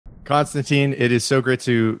Konstantin, it is so great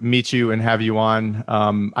to meet you and have you on.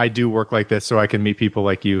 I do work like this so I can meet people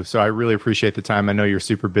like you. So I really appreciate the time. I know you're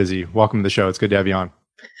super busy. Welcome to the show. It's good to have you on.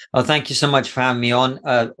 Oh, thank you so much for having me on.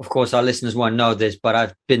 Of course, our listeners won't know this, but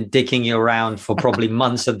I've been dicking you around for probably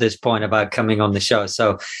months at this point about coming on the show.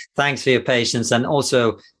 So thanks for your patience. And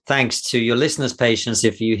also thanks to your listeners' patience.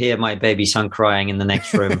 If you hear my baby son crying in the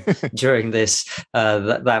next room during this,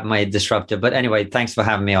 that may disrupt it. But anyway, thanks for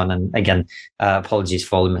having me on. And again, apologies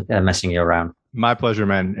for messing you around. My pleasure,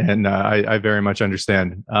 man. And I very much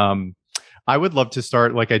understand. I would love to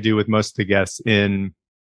start like I do with most of the guests in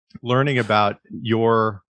learning about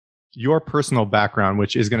your personal background,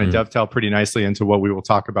 which is going to dovetail pretty nicely into what we will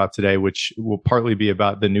talk about today, which will partly be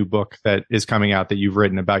about the new book that is coming out that you've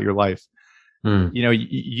written about your life. You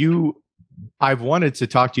know, I've wanted to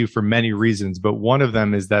talk to you for many reasons, but one of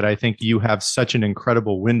them is that I think you have such an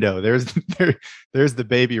incredible window. There's the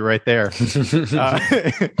baby right there.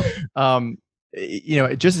 You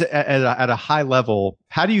know, just at a high level,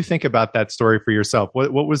 how do you think about that story for yourself?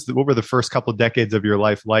 What were the first couple of decades of your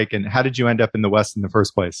life like, and how did you end up in the West in the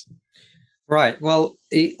first place? Right. Well,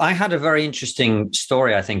 I had a very interesting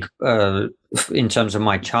story, I think, in terms of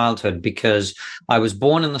my childhood, because I was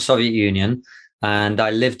born in the Soviet Union. And I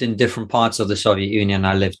lived in different parts of the Soviet Union.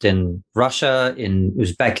 I lived in Russia, in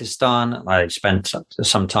Uzbekistan. I spent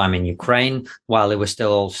some time in Ukraine while it was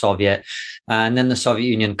still all Soviet. And then the Soviet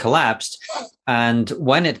Union collapsed. And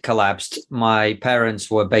when it collapsed, my parents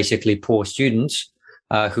were basically poor students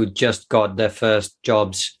who just got their first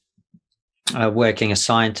jobs working as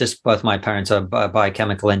scientists. Both my parents are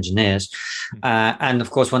biochemical engineers. And of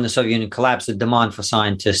course, when the Soviet Union collapsed, the demand for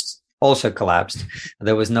scientists also collapsed.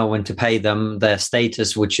 There was no one to pay them. Their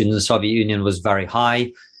status, which in the Soviet Union was very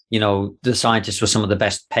high, you know, the scientists were some of the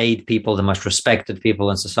best paid people, the most respected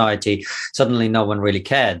people in society. Suddenly, no one really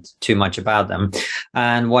cared too much about them.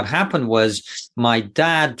 And what happened was my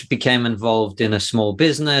dad became involved in a small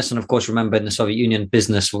business. And of course, remember, in the Soviet Union,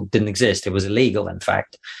 business didn't exist. It was illegal, in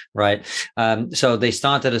fact, right? So they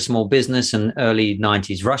started a small business in early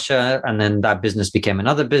 90s Russia, and then that business became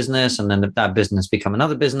another business, and then that business became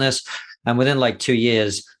another business. And within like 2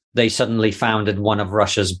 years, they suddenly founded one of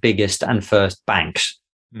Russia's biggest and first banks.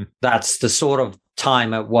 That's the sort of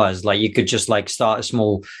time it was. Like, you could just like start a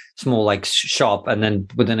small like shop, and then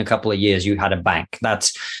within a couple of years you had a bank.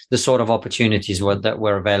 That's the sort of opportunities that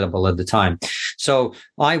were available at the time. So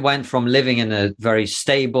I went from living in a very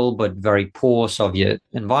stable but very poor Soviet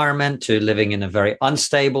environment to living in a very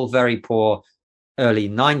unstable, very poor early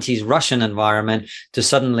 90s Russian environment, to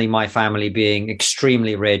suddenly my family being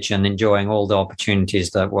extremely rich and enjoying all the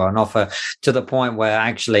opportunities that were on offer, to the point where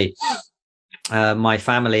actually my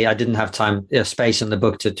family, I didn't have space in the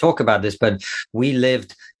book to talk about this, but we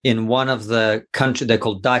lived in one of the country, they're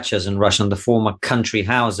called dachas in Russian, the former country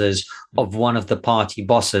houses of one of the party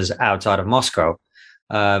bosses outside of Moscow,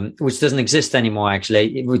 which doesn't exist anymore,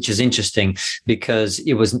 actually, which is interesting because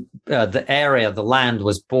it was the land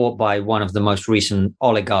was bought by one of the most recent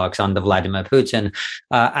oligarchs under Vladimir Putin.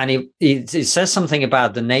 And it says something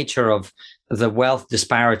about the nature of the wealth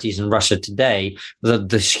disparities in Russia today.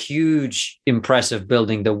 This huge, impressive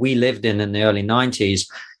building that we lived in the early 90s,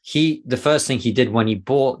 the first thing he did when he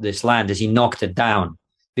bought this land is he knocked it down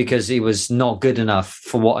because it was not good enough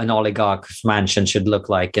for what an oligarch's mansion should look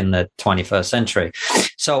like in the 21st century.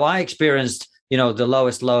 So I experienced, you know, the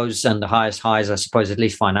lowest lows and the highest highs, I suppose, at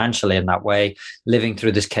least financially in that way, living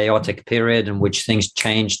through this chaotic period in which things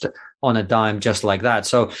changed on a dime just like that.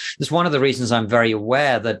 So it's one of the reasons I'm very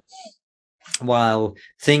aware that while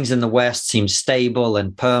things in the West seem stable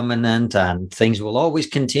and permanent and things will always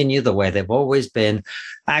continue the way they've always been,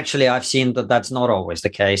 actually, I've seen that that's not always the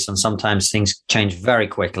case. And sometimes things change very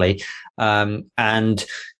quickly. You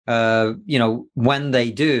know, when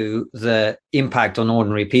they do, the impact on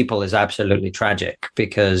ordinary people is absolutely tragic,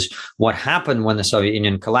 because what happened when the Soviet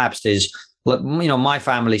Union collapsed is, you know, my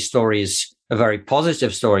family story is a very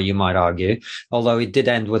positive story, you might argue, although it did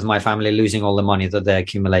end with my family losing all the money that they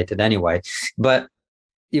accumulated anyway. But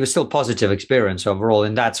it was still a positive experience overall.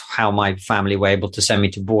 And that's how my family were able to send me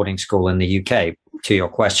to boarding school in the UK, to your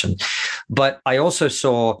question. But I also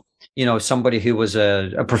saw, you know, somebody who was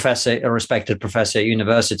a professor, a respected professor at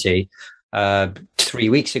university, 3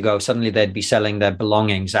 weeks ago, suddenly they'd be selling their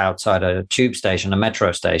belongings outside a tube station, a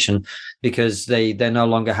metro station, because they no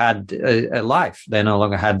longer had a life. They no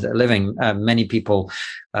longer had a living. Many people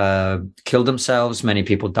killed themselves. Many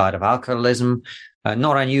people died of alcoholism.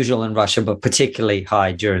 Not unusual in Russia, but particularly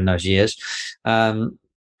high during those years.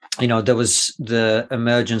 there was the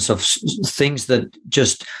emergence of things that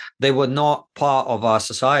just, they were not part of our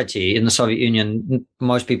society. In the Soviet Union,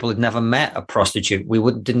 most people had never met a prostitute. We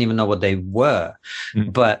didn't even know what they were.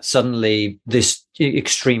 But suddenly this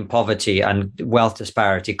extreme poverty and wealth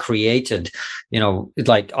disparity created,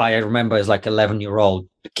 like I remember as like 11-year-old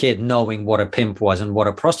kid knowing what a pimp was and what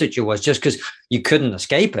a prostitute was, just because you couldn't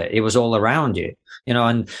escape it. It was all around you.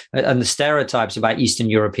 And the stereotypes about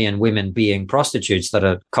Eastern European women being prostitutes that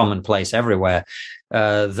are commonplace everywhere,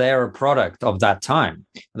 they're a product of that time.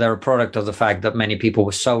 They're a product of the fact that many people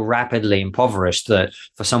were so rapidly impoverished that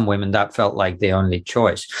for some women that felt like the only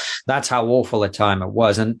choice. That's how awful a time it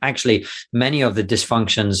was. And actually, many of the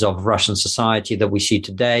dysfunctions of Russian society that we see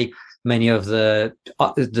today, many of the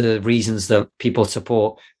reasons that people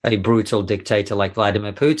support a brutal dictator like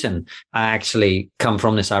Vladimir Putin actually come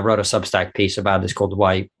from this. I wrote a Substack piece about this called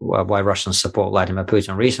Why Russians Support Vladimir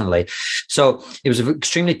Putin recently. So it was an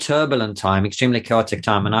extremely turbulent time, extremely chaotic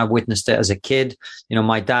time. And I witnessed it as a kid.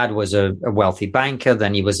 My dad was a wealthy banker.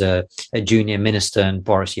 Then he was a junior minister in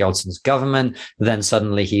Boris Yeltsin's government. Then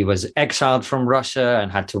suddenly he was exiled from Russia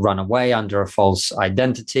and had to run away under a false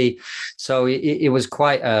identity. So it was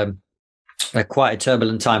quite a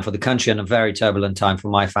turbulent time for the country, and a very turbulent time for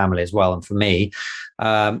my family as well, and for me.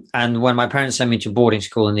 And when my parents sent me to boarding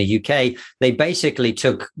school in the UK, they basically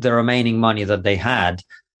took the remaining money that they had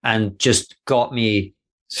and just got me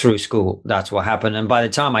through school. That's what happened. And by the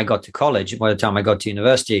time I got to college, by the time I got to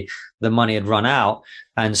university, the money had run out.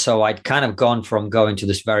 And so I'd kind of gone from going to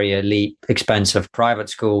this very elite, expensive private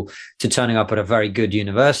school to turning up at a very good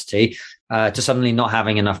university, to suddenly not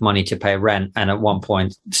having enough money to pay rent. And at one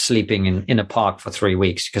point sleeping in a park for 3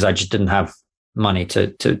 weeks because I just didn't have money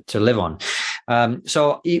to live on.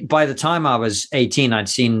 So by the time I was 18, I'd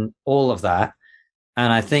seen all of that.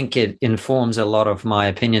 And I think it informs a lot of my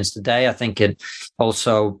opinions today. I think it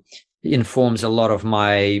also informs a lot of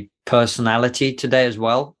my personality today as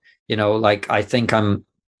well. Like I think I'm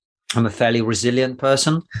a fairly resilient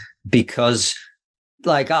person because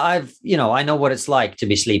like I know what it's like to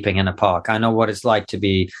be sleeping in a park. I know what it's like to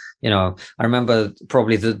be, I remember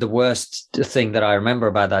probably the worst thing that I remember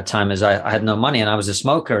about that time is I had no money and I was a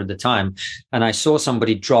smoker at the time. And I saw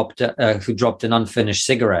somebody who dropped an unfinished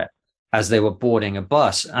cigarette as they were boarding a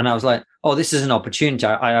bus. And I was like, oh, this is an opportunity.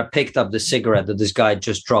 I picked up the cigarette that this guy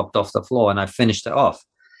just dropped off the floor and I finished it off,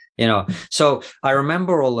 So I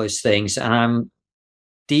remember all those things and I'm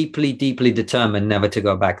deeply, deeply determined never to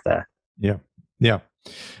go back there. Yeah. Yeah.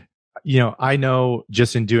 I know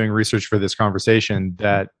just in doing research for this conversation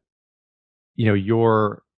that,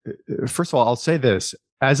 first of all, I'll say this,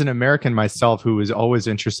 as an American myself, who is always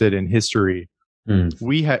interested in history,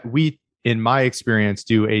 we, in my experience,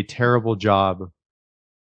 do a terrible job,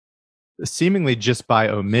 seemingly just by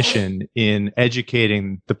omission, in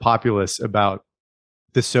educating the populace about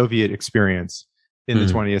the Soviet experience in the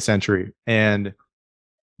 20th century. And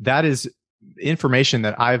that is information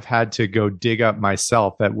that I've had to go dig up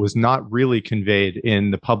myself that was not really conveyed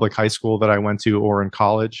in the public high school that I went to or in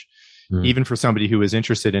college, even for somebody who is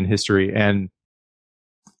interested in history. And,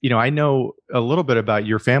 I know a little bit about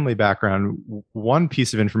your family background. One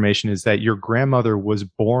piece of information is that your grandmother was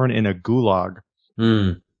born in a gulag.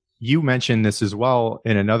 You mentioned this as well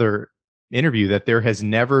in another interview, that there has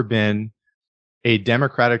never been a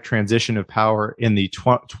democratic transition of power in the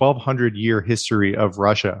 1200-year history of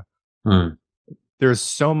Russia. There's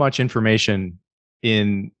so much information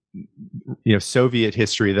in Soviet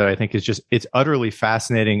history that I think is it's utterly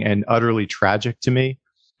fascinating and utterly tragic to me.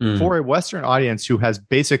 For a Western audience who has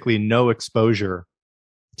basically no exposure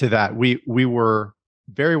to that, we were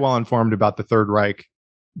very well informed about the Third Reich,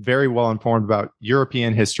 very well informed about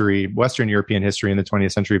European history, Western European history in the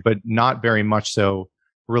 20th century, but not very much so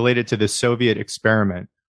related to the Soviet experiment.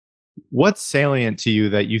 What's salient to you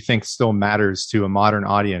that you think still matters to a modern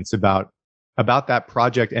audience about that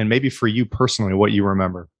project, and maybe for you personally, what you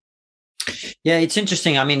remember? Yeah, it's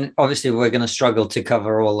interesting. I mean, obviously, we're going to struggle to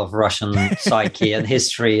cover all of Russian psyche and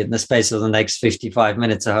history in the space of the next 55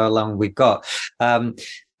 minutes or how long we've got.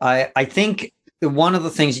 I think one of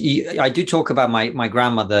the things I do talk about my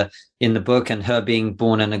grandmother in the book and her being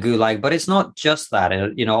born in a gulag, but it's not just that.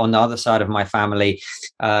 On the other side of my family,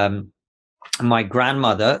 my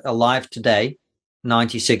grandmother, alive today,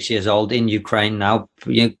 96 years old, in Ukraine now,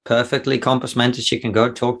 perfectly compass mentis. She can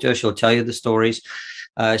go talk to her. She'll tell you the stories.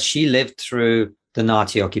 She lived through the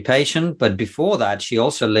Nazi occupation, but before that, she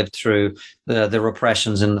also lived through the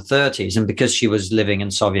repressions in the 30s. And because she was living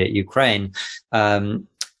in Soviet Ukraine, her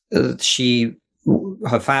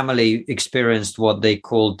family experienced what they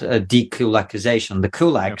called dekulakization. The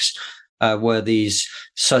kulaks were these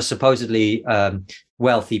supposedly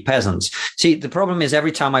wealthy peasants. See, the problem is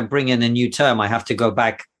every time I bring in a new term, I have to go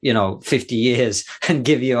back, 50 years and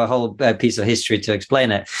give you a whole piece of history to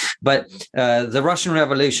explain it. But the Russian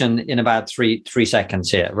Revolution in about three seconds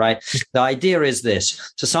here, right? The idea is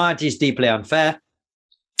this: society is deeply unfair.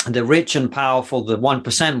 The rich and powerful, the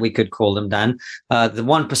 1%, we could call them, Dan, the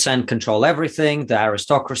 1% control everything, the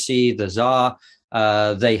aristocracy, the czar.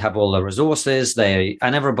 They have all the resources,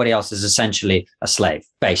 and everybody else is essentially a slave,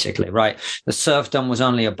 basically, right? The serfdom was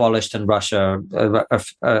only abolished in Russia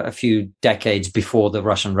a few decades before the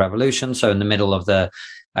Russian Revolution, so in the middle of the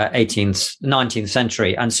 19th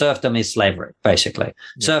century. And serfdom is slavery, basically.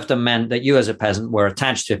 Yeah. Serfdom meant that you as a peasant were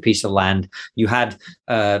attached to a piece of land. You had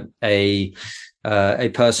a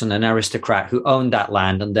person, an aristocrat, who owned that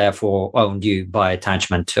land and therefore owned you by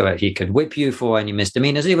attachment to it. He could whip you for any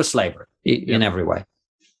misdemeanors. It was slavery in every way.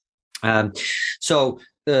 So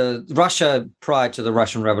Russia, prior to the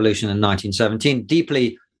Russian Revolution in 1917,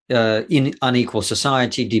 deeply unequal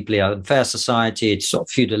society, deeply unfair society. It's sort of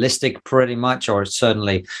feudalistic, pretty much, or it's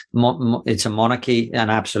certainly it's a monarchy, an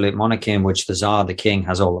absolute monarchy in which the Tsar, the king,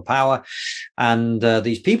 has all the power. And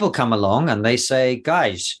these people come along and they say,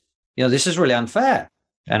 guys, this is really unfair.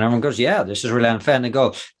 And everyone goes, yeah, this is really unfair. And they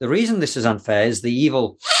go, the reason this is unfair is the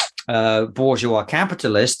evil bourgeois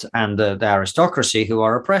capitalist and the aristocracy who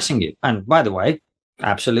are oppressing you. And by the way,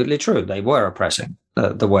 absolutely true. They were oppressing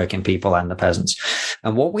the working people and the peasants.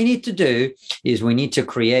 And what we need to do is we need to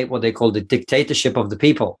create what they call the dictatorship of the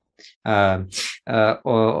people.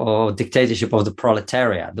 Or dictatorship of the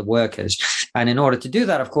proletariat, the workers. And in order to do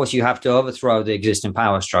that, of course, you have to overthrow the existing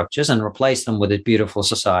power structures and replace them with a beautiful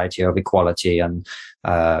society of equality and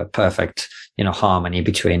perfect, harmony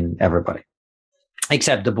between everybody.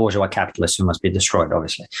 Except the bourgeois capitalists, who must be destroyed,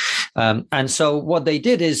 obviously. And so what they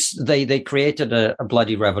did is they created a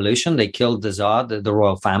bloody revolution. They killed the Tsar, the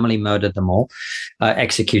royal family, murdered them all,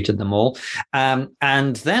 executed them all.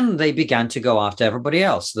 And then they began to go after everybody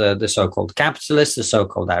else, the so-called capitalists, the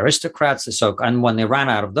so-called aristocrats, and when they ran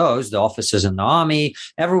out of those, the officers in the army,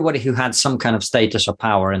 everybody who had some kind of status or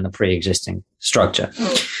power in the pre-existing structure.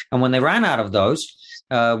 And when they ran out of those,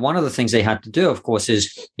 one of the things they had to do, of course,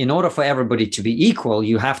 is in order for everybody to be equal,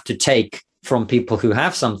 you have to take from people who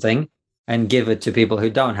have something and give it to people who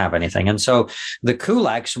don't have anything. And so the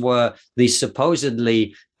kulaks were these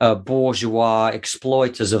supposedly bourgeois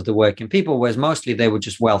exploiters of the working people, whereas mostly they were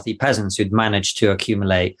just wealthy peasants who'd managed to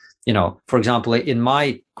accumulate, for example, in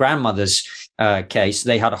my grandmother's case,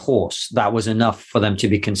 they had a horse. That was enough for them to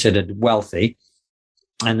be considered wealthy.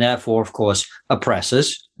 And therefore, of course,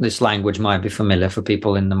 oppressors. This language might be familiar for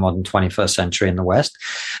people in the modern 21st century in the West.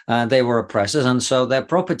 They were oppressors, and so their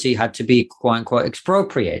property had to be, quote unquote,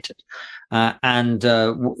 expropriated.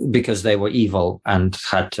 Because they were evil and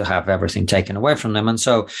had to have everything taken away from them. And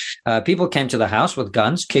so people came to the house with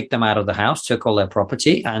guns, kicked them out of the house, took all their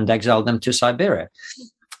property, and exiled them to Siberia.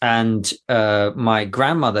 And my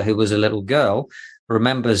grandmother, who was a little girl,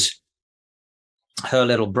 remembers her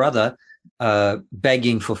little brother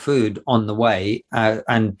begging for food on the way,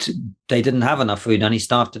 and they didn't have enough food, and he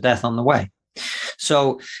starved to death on the way.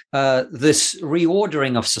 So this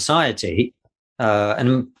reordering of society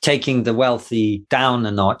and taking the wealthy down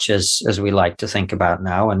a notch, as we like to think about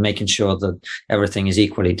now, and making sure that everything is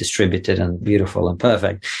equally distributed and beautiful and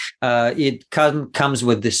perfect, it comes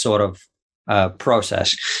with this sort of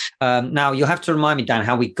process. Now, you'll have to remind me, Dan,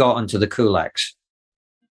 how we got onto the kulaks.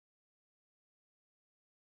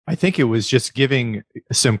 I think it was just giving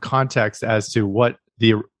some context as to what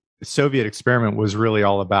the Soviet experiment was really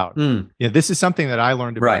all about. This is something that I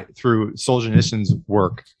learned about through Solzhenitsyn's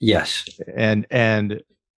work. Yes. And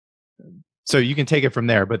so you can take it from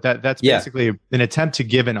there, but that's basically an attempt to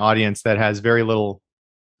give an audience that has very little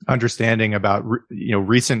understanding about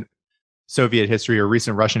recent Soviet history or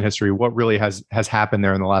recent Russian history, what really has happened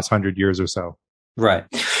there in the last 100 years or so. Right.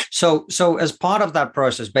 So as part of that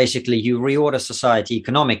process, basically, you reorder society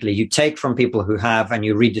economically. You take from people who have and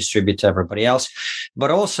you redistribute to everybody else.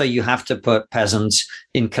 But also you have to put peasants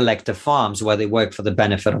in collective farms where they work for the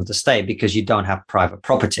benefit of the state, because you don't have private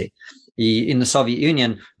property. In the Soviet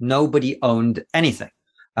Union, nobody owned anything.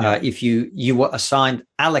 If you were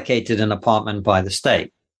allocated an apartment by the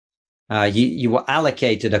state. You were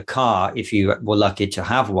allocated a car, if you were lucky to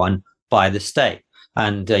have one, by the state.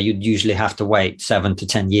 And you'd usually have to wait 7 to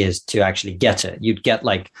 10 years to actually get it. You'd get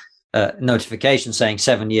like a notification saying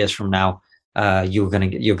 7 years from now you're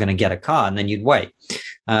gonna get a car, and then you'd wait.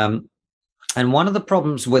 And one of the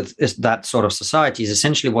problems with that sort of society is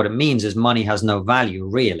essentially what it means is money has no value,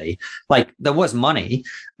 really. Like, there was money,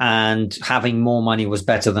 and having more money was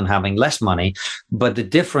better than having less money, but the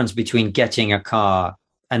difference between getting a car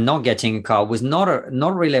and not getting a car was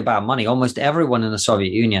not really about money. Almost everyone in the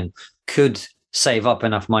Soviet Union could save up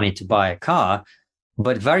enough money to buy a car,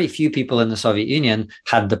 but very few people in the Soviet Union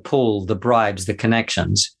had the pull, the bribes, the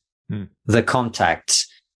connections, the contacts.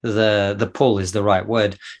 The pull is the right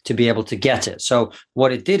word, to be able to get it. So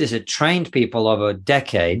what it did is it trained people over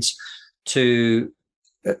decades to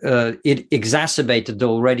it exacerbated the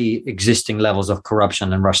already existing levels of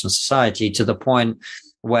corruption in Russian society to the point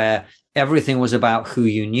where everything was about who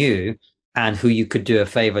you knew and who you could do a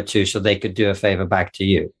favor to, so they could do a favor back to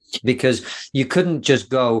you. Because you couldn't just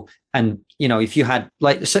go and, if you had,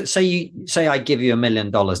 like, say I give you $1 million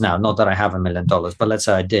now, not that I have $1 million, but let's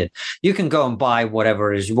say I did, you can go and buy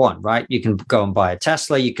whatever it is you want, right? You can go and buy a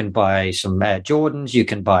Tesla, you can buy some Air Jordans, you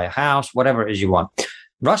can buy a house, whatever it is you want.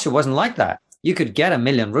 Russia wasn't like that. You could get 1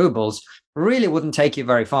 million rubles, really wouldn't take you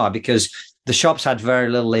very far because the shops had very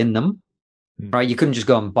little in them, right? You couldn't just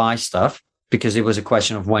go and buy stuff because it was a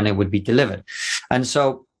question of when it would be delivered. And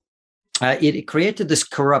so it created this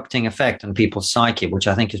corrupting effect on people's psyche, which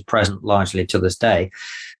I think is present largely to this day.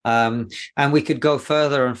 And we could go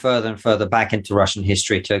further and further and further back into Russian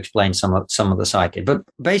history to explain some of the psyche. But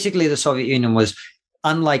basically, the Soviet Union was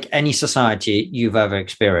unlike any society you've ever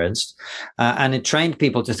experienced. And it trained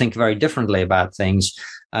people to think very differently about things.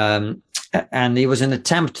 And it was an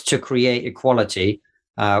attempt to create equality,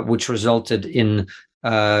 which resulted in,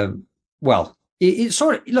 it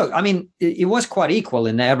sort of, look, I mean, it was quite equal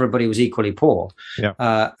in that everybody was equally poor,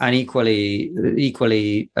 and equally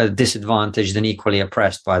disadvantaged and equally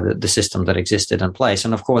oppressed by the system that existed in place.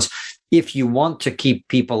 And of course, if you want to keep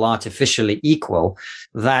people artificially equal,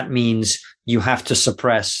 that means you have to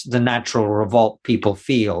suppress the natural revolt people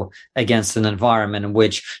feel against an environment in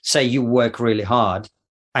which, say, you work really hard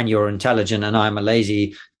and you're intelligent and I'm a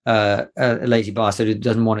lazy bastard who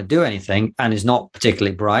doesn't want to do anything and is not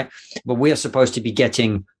particularly bright, but we are supposed to be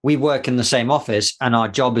we work in the same office and our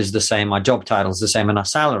job is the same, our job title is the same, and our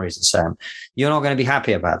salary is the same. You're not going to be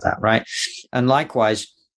happy about that, right? And likewise,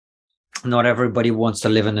 not everybody wants to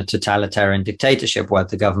live in a totalitarian dictatorship where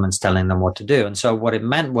the government's telling them what to do. And so what it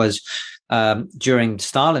meant was, during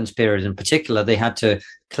Stalin's period in particular, they had to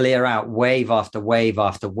clear out wave after wave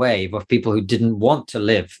after wave of people who didn't want to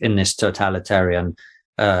live in this totalitarian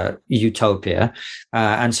utopia.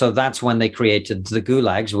 And so that's when they created the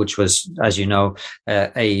gulags, which was, as you know,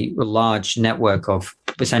 a large network of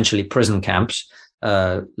essentially prison camps,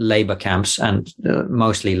 labor camps, and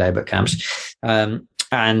mostly labor camps.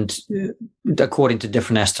 And according to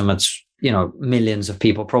different estimates, millions of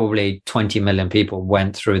people, probably 20 million people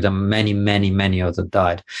went through them. Many, many, many of them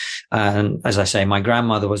died. And as I say, my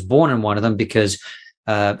grandmother was born in one of them because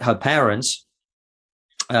her parents,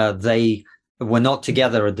 they were not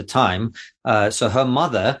together at the time. So her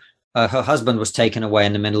mother, her husband was taken away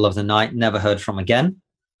in the middle of the night, never heard from again.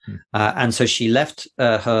 And so she left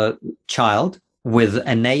her child with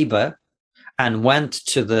a neighbor and went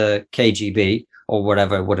to the KGB or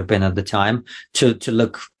whatever it would have been at the time to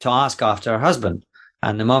ask after her husband.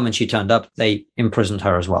 And the moment she turned up, they imprisoned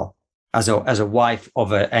her as well as a wife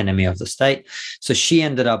of an enemy of the state. So she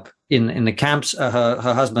ended up in the camps. Her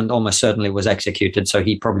husband almost certainly was executed, so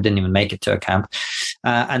he probably didn't even make it to a camp.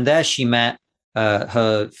 And there she met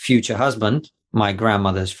her future husband, my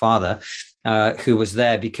grandmother's father, who was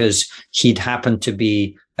there because he'd happened to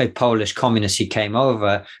be a Polish communist. He came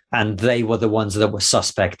over, and they were the ones that were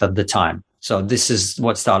suspect at the time. So this is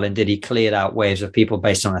what Stalin did. He cleared out waves of people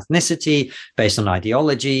based on ethnicity, based on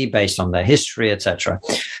ideology, based on their history, etc.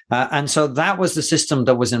 And so that was the system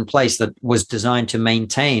that was in place that was designed to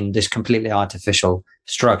maintain this completely artificial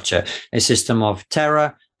structure, a system of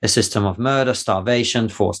terror, a system of murder, starvation,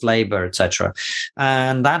 forced labor, etc.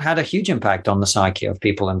 And that had a huge impact on the psyche of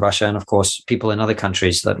people in Russia and, of course, people in other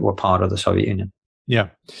countries that were part of the Soviet Union. Yeah.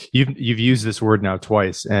 You've used this word now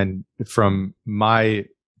twice. And from my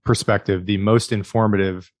perspective, the most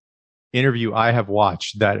informative interview I have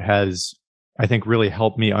watched that has, I think, really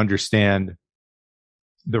helped me understand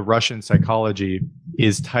the Russian psychology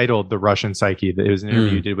is titled The Russian Psyche. It was an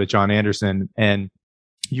interview you did with John Anderson. And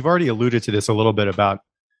you've already alluded to this a little bit about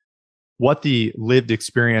what the lived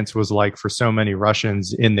experience was like for so many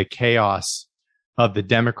Russians in the chaos of the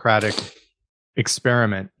democratic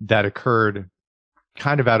experiment that occurred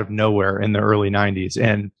kind of out of nowhere in the early 90s.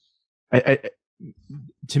 And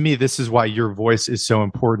to me, this is why your voice is so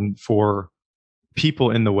important for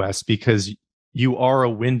people in the West, because you are a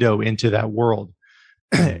window into that world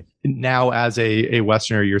now as a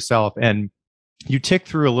Westerner yourself. And you tick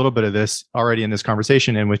through a little bit of this already in this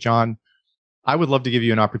conversation. And with John, I would love to give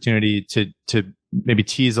you an opportunity to maybe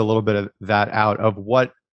tease a little bit of that out of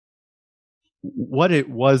what it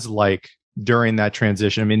was like during that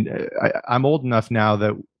transition. I mean, I'm old enough now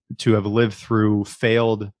that to have lived through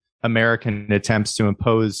failed American attempts to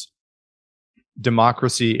impose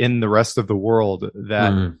democracy in the rest of the world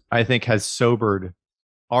that I think has sobered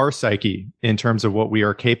our psyche in terms of what we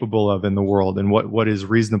are capable of in the world and what is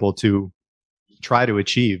reasonable to try to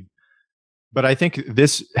achieve. But I think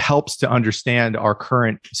this helps to understand our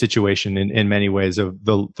current situation in many ways, of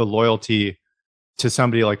the loyalty to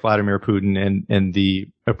somebody like Vladimir Putin and the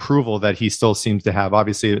approval that he still seems to have.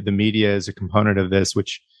 Obviously, the media is a component of this,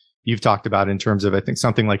 which you've talked about in terms of, I think,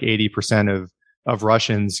 something like 80% of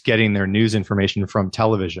Russians getting their news information from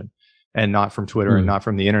television and not from Twitter and not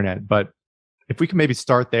from the internet. But if we can maybe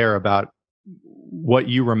start there about what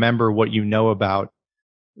you remember, what you know about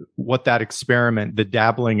what that experiment, the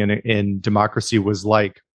dabbling in democracy was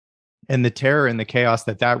like, and the terror and the chaos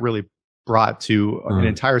that really brought to an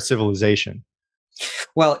entire civilization.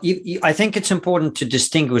 Well, I think it's important to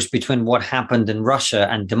distinguish between what happened in Russia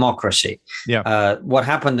and democracy. Yeah. What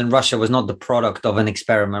happened in Russia was not the product of an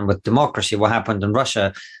experiment with democracy. What happened in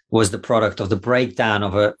Russia was the product of the breakdown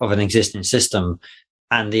of an existing system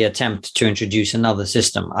and the attempt to introduce another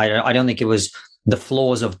system. I don't think it was the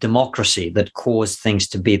flaws of democracy that caused things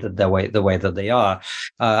to be the way that they are.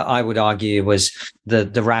 I would argue it was the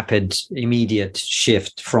rapid, immediate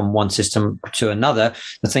shift from one system to another.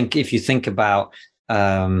 I think if you think about,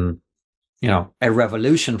 a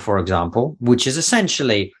revolution, for example, which is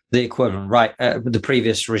essentially the equivalent, right? The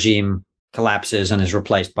previous regime collapses and is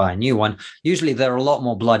replaced by a new one. Usually they're a lot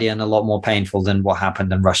more bloody and a lot more painful than what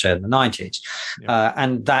happened in Russia in the 90s. Yeah.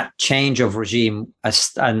 And that change of regime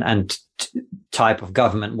and type of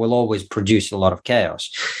government will always produce a lot of chaos.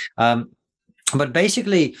 But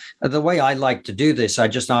basically, the way I like to do this, I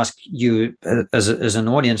just ask you as an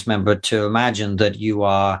audience member to imagine that you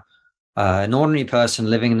are an ordinary person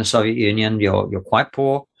living in the Soviet Union. You're quite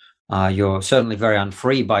poor. You're certainly very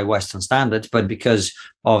unfree by Western standards, but because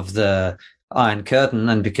of the Iron Curtain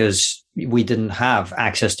and because we didn't have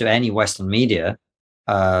access to any Western media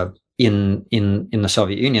in the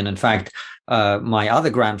Soviet Union. In fact, my other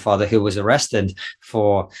grandfather, who was arrested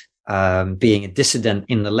for being a dissident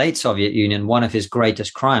in the late Soviet Union, one of his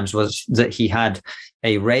greatest crimes was that he had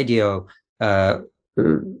a radio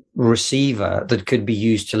receiver that could be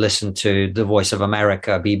used to listen to the Voice of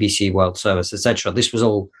America, BBC World Service, etc. This was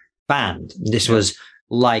all banned. This was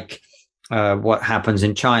like what happens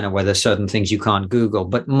in China, where there's certain things you can't Google,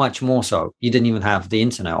 but much more so. You didn't even have the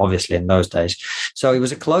internet, obviously, in those days. So it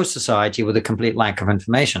was a closed society with a complete lack of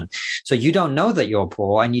information. So you don't know that you're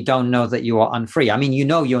poor and you don't know that you are unfree. I mean, you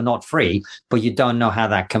know you're not free, but you don't know how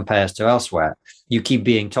that compares to elsewhere. You keep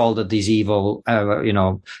being told that these evil,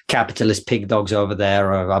 capitalist pig dogs over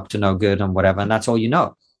there are up to no good and whatever, and that's all you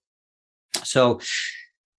know. So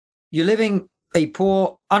you're living a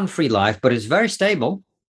poor, unfree life, but it's very stable.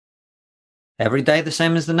 Every day the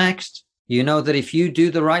same as the next. You know that if you do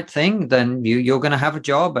the right thing, then you're going to have a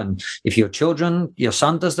job. And if your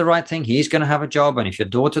son does the right thing, he's going to have a job. And if your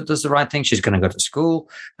daughter does the right thing, she's going to go to school,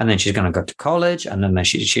 and then she's going to go to college, and then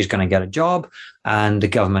she's going to get a job, and the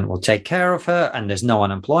government will take care of her. And there's no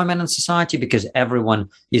unemployment in society because everyone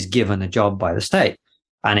is given a job by the state.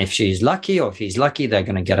 And if she's lucky or if he's lucky, they're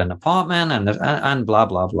going to get an apartment and blah,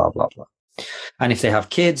 blah, blah, blah, blah. And if they have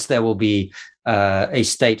kids, there will be a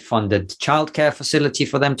state-funded childcare facility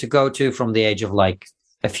for them to go to from the age of like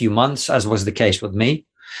a few months, as was the case with me.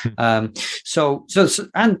 So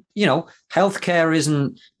healthcare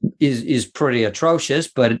is pretty atrocious,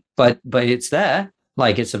 but it's there,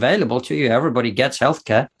 like it's available to you. Everybody gets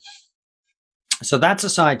healthcare. So that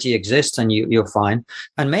society exists, and you're fine.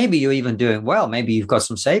 And maybe you're even doing well. Maybe you've got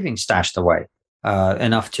some savings stashed away,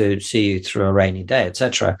 enough to see you through a rainy day,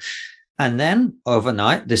 etc. And then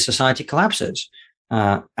overnight, this society collapses,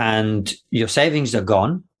 and your savings are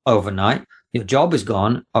gone overnight. Your job is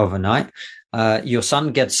gone overnight. Your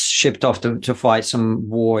son gets shipped off to fight some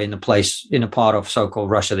war in a part of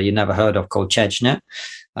so-called Russia that you never heard of, called Chechnya.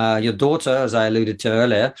 Your daughter, as I alluded to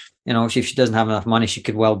earlier, if she doesn't have enough money, she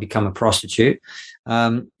could well become a prostitute.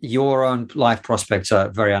 Your own life prospects are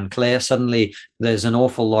very unclear. Suddenly, there's an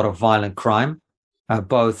awful lot of violent crime,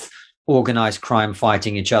 both organized crime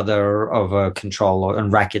fighting each other over control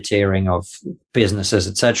and racketeering of businesses,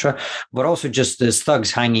 etc. But also just there's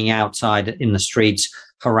thugs hanging outside in the streets,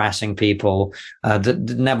 harassing people. That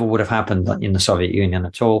never would have happened in the Soviet Union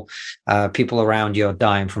at all. People around you are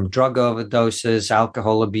dying from drug overdoses,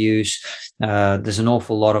 alcohol abuse. There's an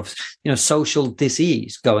awful lot of social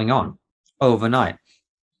disease going on overnight.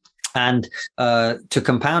 And to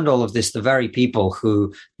compound all of this, the very people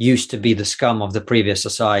who used to be the scum of the previous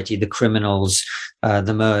society, the criminals,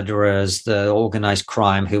 the murderers, the organized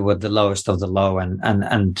crime, who were the lowest of the low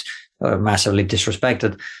and massively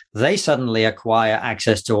disrespected, they suddenly acquire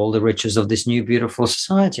access to all the riches of this new, beautiful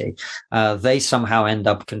society. They somehow end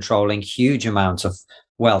up controlling huge amounts of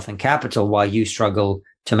wealth and capital while you struggle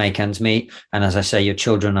to make ends meet. And as I say, your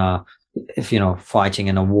children are, if fighting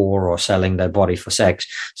in a war or selling their body for sex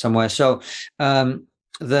somewhere. So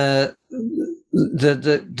the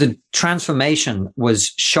transformation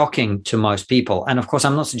was shocking to most people. And of course,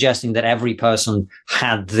 I'm not suggesting that every person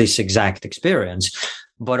had this exact experience,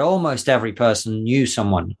 but almost every person knew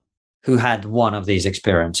someone who had one of these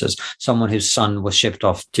experiences, someone whose son was shipped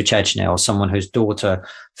off to Chechnya, or someone whose daughter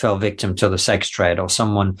fell victim to the sex trade, or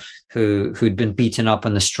someone who'd been beaten up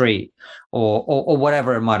in the street, or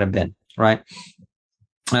whatever it might have been, right?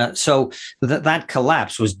 So that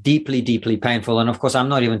collapse was deeply, deeply painful. And of course, I'm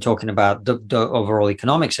not even talking about the overall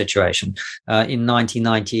economic situation. In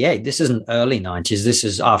 1998, this isn't early 90s. This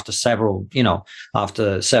is after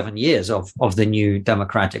after 7 years of the new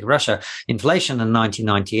democratic Russia. Inflation in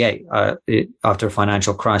 1998, after a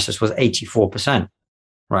financial crisis, was 84%.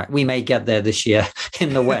 Right. We may get there this year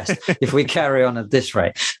in the West if we carry on at this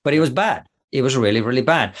rate. But it was bad. It was really, really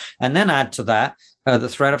bad. And then add to that the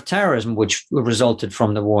threat of terrorism, which resulted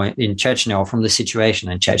from the war in Chechnya, or from the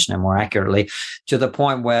situation in Chechnya, more accurately, to the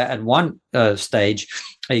point where at one stage,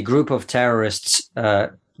 a group of terrorists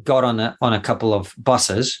got on a couple of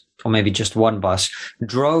buses, or maybe just one bus,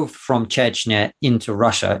 drove from Chechnya into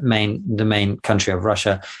Russia, the main country of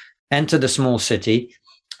Russia, entered a small city,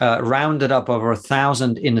 rounded up over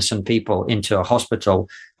 1,000 innocent people into a hospital,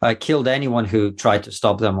 killed anyone who tried to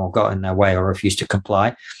stop them or got in their way or refused to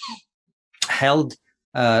comply, held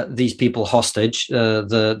these people hostage.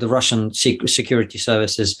 The Russian security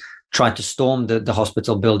services tried to storm the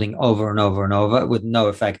hospital building over and over and over, with no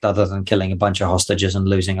effect other than killing a bunch of hostages and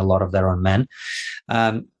losing a lot of their own men.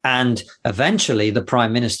 And eventually, the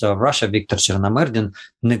prime minister of Russia, Viktor Chernomyrdin,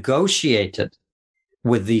 negotiated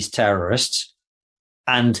with these terrorists,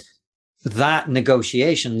 and that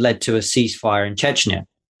negotiation led to a ceasefire in Chechnya.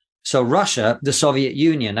 So Russia, the Soviet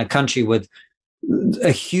Union, a country with a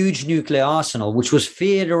huge nuclear arsenal, which was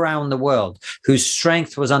feared around the world, whose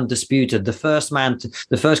strength was undisputed, the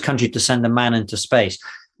first country to send a man into space,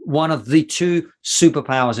 one of the two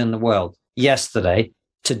superpowers in the world yesterday.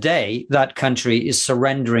 Today, that country is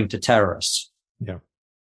surrendering to terrorists. Yeah.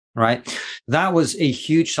 Right? That was a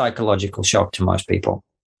huge psychological shock to most people.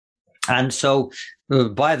 And so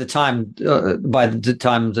by the time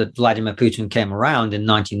that Vladimir Putin came around in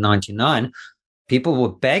 1999, people were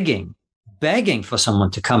begging for someone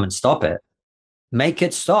to come and stop it, make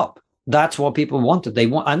it stop. That's what people wanted.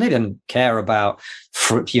 And they didn't care about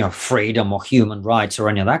freedom or human rights or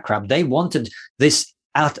any of that crap. They wanted this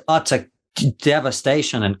utter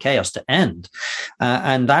devastation and chaos to end.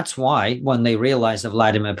 And that's why when they realized that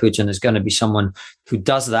Vladimir Putin is going to be someone who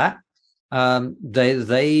does that,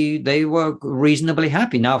 they were reasonably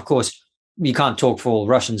happy. Now, of course, you can't talk for all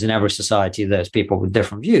Russians. In every society, there's people with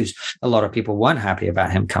different views. A lot of people weren't happy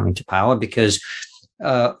about him coming to power because,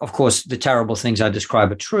 of course, the terrible things I describe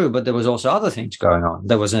are true, but there was also other things going on.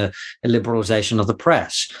 There was a liberalization of the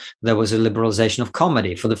press. There was a liberalization of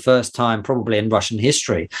comedy. For the first time, probably in Russian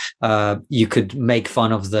history, you could make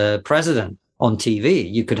fun of the president on TV.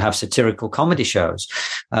 You could have satirical comedy shows.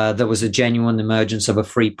 There was a genuine emergence of a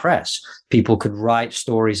free press. People could write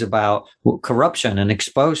stories about corruption and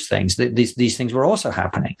expose things. These things were also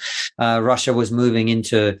happening. Russia was moving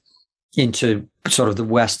into sort of the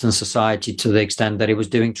Western society to the extent that it was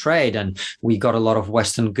doing trade, and we got a lot of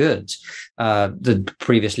Western goods that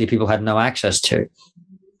previously people had no access to.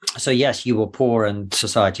 So yes, you were poor and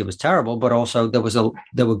society was terrible, but also there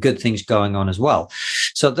were good things going on as well.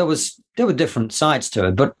 So there were different sides to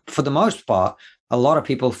it, but for the most part, a lot of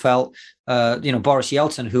people felt, Boris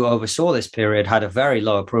Yeltsin, who oversaw this period, had a very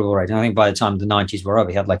low approval rating. I think by the time the 90s were over,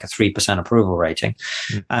 he had like a 3% approval rating.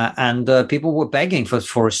 And people were begging for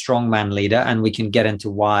a strongman leader. And we can get into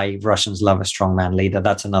why Russians love a strongman leader.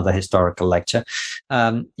 That's another historical lecture.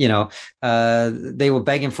 They were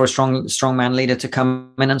begging for a strongman leader to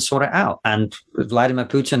come in and sort it out. And Vladimir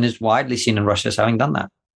Putin is widely seen in Russia as having done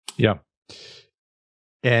that. Yeah.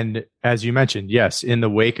 And as you mentioned, yes, in the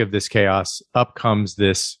wake of this chaos, up comes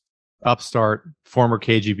this upstart former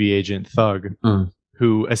KGB agent thug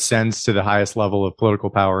who ascends to the highest level of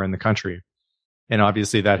political power in the country. And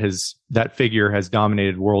obviously that figure has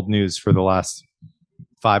dominated world news for the last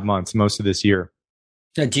 5 months, most of this year.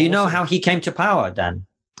 Do you know how he came to power, Dan?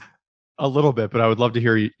 A little bit, but I would love to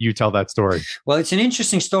hear you tell that story. Well, it's an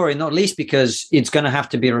interesting story, not least because it's going to have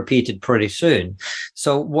to be repeated pretty soon.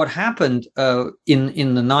 So what happened in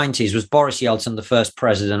the 90s was Boris Yeltsin, the first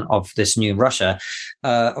president of this new Russia.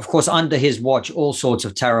 Of course, under his watch, all sorts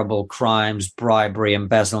of terrible crimes, bribery,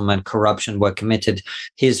 embezzlement, corruption were committed.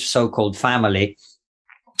 His so-called family,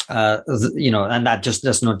 and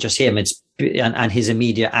that's not just him. It's and his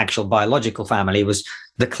immediate actual biological family was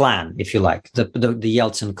the clan, if you like, the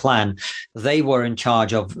Yeltsin clan. They were in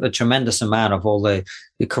charge of a tremendous amount of all the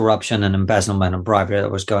corruption and embezzlement and bribery that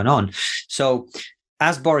was going on. So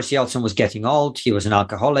as Boris Yeltsin was getting old, he was an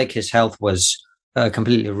alcoholic. His health was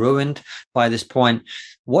completely ruined by this point.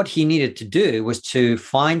 What he needed to do was to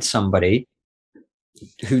find somebody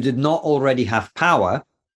who did not already have power,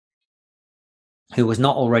 who was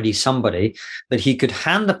not already somebody that he could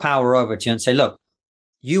hand the power over to and say, look,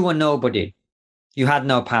 you were nobody. You had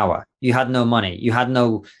no power. You had no money. You had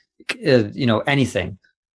no, anything.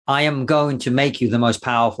 I am going to make you the most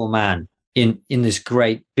powerful man in this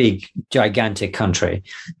great, big, gigantic country.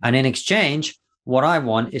 And in exchange, what I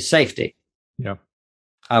want is safety. Yeah.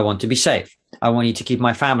 I want to be safe. I want you to keep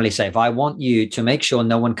my family safe. I want you to make sure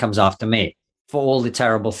no one comes after me for all the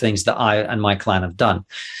terrible things that I and my clan have done.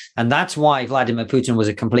 And that's why Vladimir Putin was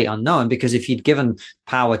a complete unknown, because if he'd given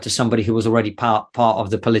power to somebody who was already part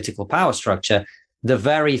of the political power structure, the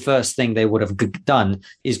very first thing they would have done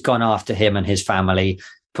is gone after him and his family,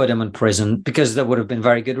 put him in prison, because there would have been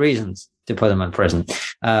very good reasons to put him in prison.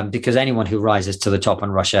 Because anyone who rises to the top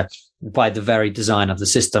in Russia, by the very design of the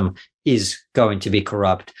system, is going to be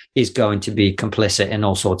corrupt, is going to be complicit in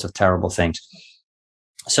all sorts of terrible things.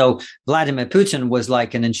 So Vladimir Putin was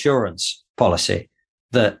like an insurance policy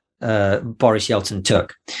that Boris Yeltsin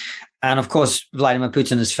took. And of course, Vladimir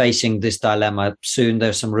Putin is facing this dilemma soon.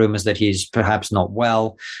 There's some rumors that he's perhaps not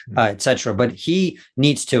well, etc. But he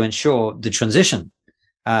needs to ensure the transition.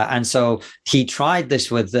 And so he tried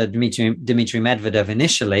this with Dmitry Medvedev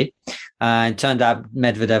initially. It turned out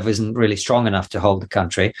Medvedev isn't really strong enough to hold the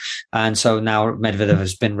country. And so now Medvedev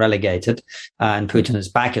has been relegated and Putin is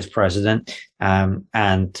back as president.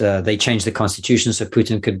 And they changed the constitution so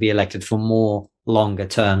Putin could be elected for more longer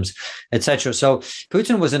terms, etc. So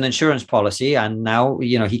Putin was an insurance policy. And now,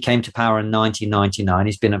 he came to power in 1999.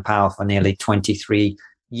 He's been in power for nearly 23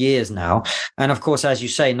 years now. And of course, as you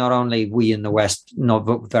say, not only we in the West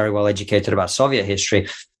not very well educated about Soviet history,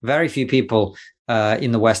 very few people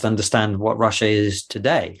in the West understand what Russia is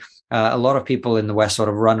today. A lot of people in the West sort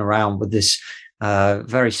of run around with this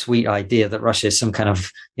very sweet idea that Russia is some kind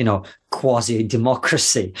of,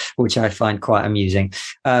 quasi-democracy, which I find quite amusing.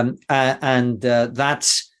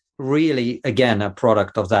 That's really, again, a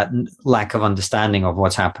product of that lack of understanding of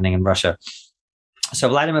what's happening in Russia. So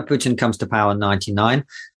Vladimir Putin comes to power in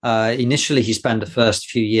 1999. Initially, he spent the first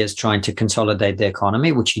few years trying to consolidate the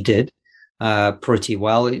economy, which he did pretty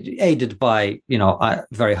well, aided by,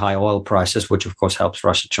 very high oil prices, which of course helps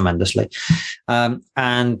Russia tremendously.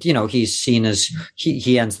 He's seen as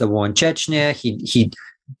he ends the war in Chechnya.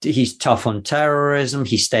 He's tough on terrorism.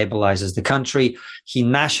 He stabilizes the country. He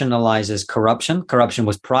nationalizes corruption. Corruption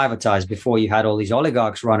was privatized before. You had all these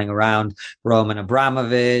oligarchs running around, Roman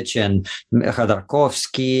Abramovich and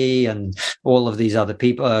Khodorkovsky and all of these other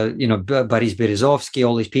people, Boris Berezovsky,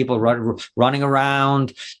 all these people running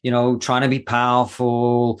around, trying to be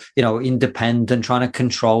powerful, independent, trying to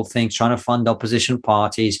control things, trying to fund opposition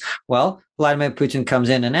parties. Well, Vladimir Putin comes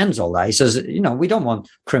in and ends all that. He says, we don't want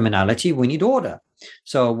criminality. We need order.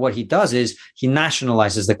 So what he does is he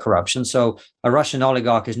nationalizes the corruption. So a Russian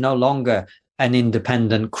oligarch is no longer an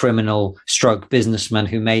independent criminal stroke businessman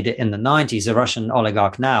who made it in the 90s. A Russian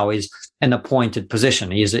oligarch now is an appointed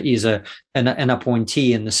position. He's an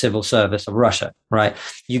appointee in the civil service of Russia, right?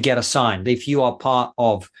 You get assigned. If you are part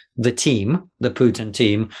of the team, the Putin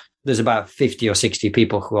team, there's about 50 or 60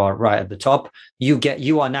 people who are right at the top.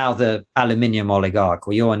 You are now the aluminium oligarch,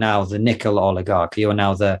 or you are now the nickel oligarch, you are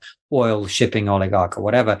now the oil shipping oligarch, or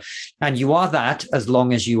whatever. And you are that as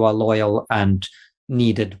long as you are loyal and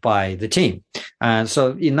needed by the team. And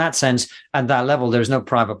so in that sense, at that level, there's no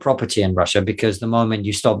private property in Russia, because the moment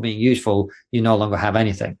you stop being useful, you no longer have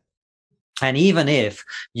anything. And even if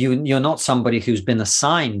you're not somebody who's been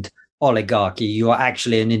assigned oligarchy, you are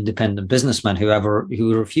actually an independent businessman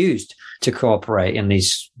who refused to cooperate in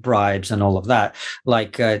these bribes and all of that.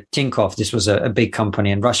 Like Tinkoff, this was a big company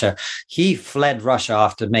in Russia. He fled Russia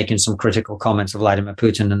after making some critical comments of Vladimir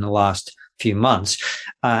Putin in the last few months.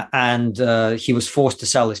 And he was forced to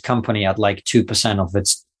sell his company at like 2% of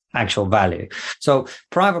its actual value. So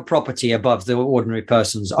private property above the ordinary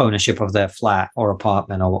person's ownership of their flat or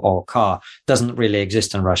apartment or car doesn't really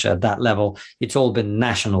exist in Russia at that level. It's all been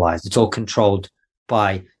nationalized. It's all controlled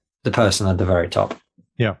by the person at the very top.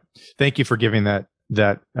 Yeah. Thank you for giving that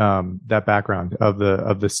background of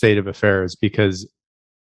the state of affairs, because,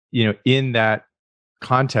 in that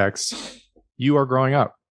context, you are growing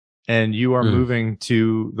up and you are moving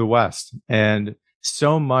to the West. And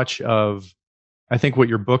so much of, I think, what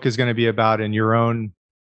your book is going to be about, and your own,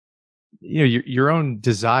 your own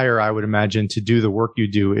desire, I would imagine, to do the work you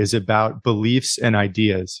do, is about beliefs and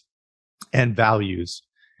ideas and values.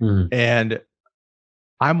 And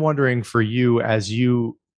I'm wondering, for you, as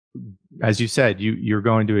you said, you're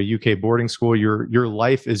going to a UK boarding school, your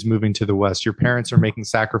life is moving to the West. Your parents are making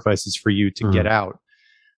sacrifices for you to get out.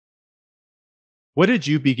 What did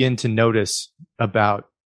you begin to notice about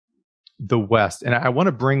the West? And I want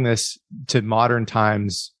to bring this to modern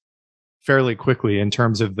times fairly quickly in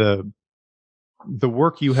terms of the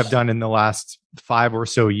work you have done in the last 5 or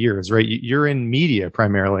so years, right? You're in media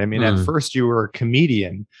primarily. I mean, at first you were a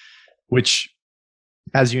comedian, which,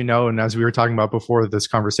 as you know, and as we were talking about before this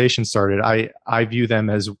conversation started, I view them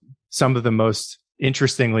as some of the most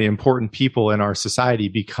interestingly important people in our society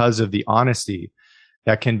because of the honesty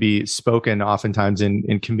that can be spoken oftentimes in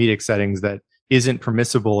comedic settings that isn't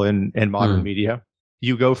permissible in modern media.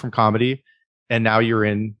 You go from comedy and now you're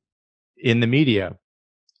in the media.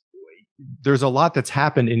 There's a lot that's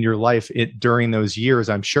happened in your life during those years,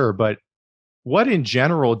 I'm sure, but what in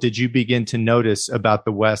general did you begin to notice about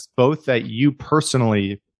the West, both that you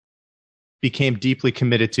personally became deeply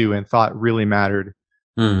committed to and thought really mattered?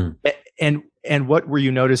 And what were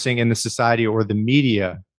you noticing in the society or the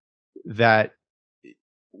media that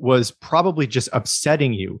was probably just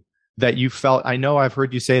upsetting you, that you felt, I know I've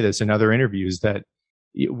heard you say this in other interviews, that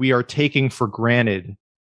we are taking for granted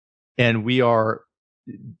and we are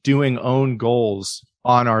doing own goals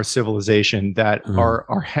on our civilization that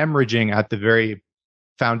are hemorrhaging at the very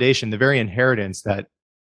foundation, the very inheritance that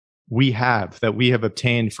we have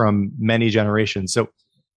obtained from many generations. So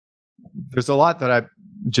there's a lot that I've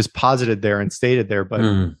just posited there and stated there,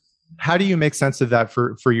 but how do you make sense of that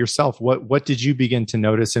for yourself? What did you begin to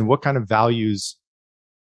notice, and what kind of values,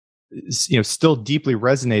 still deeply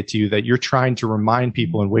resonate to you that you're trying to remind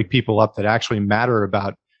people and wake people up that actually matter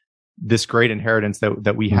about this great inheritance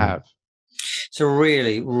that we have? It's a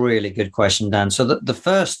really, really good question, Dan. So the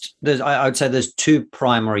first, I would say there's 2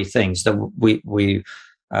 primary things that we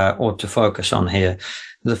ought to focus on here.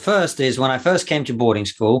 The first is, when I first came to boarding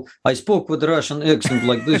school, I spoke with Russian accent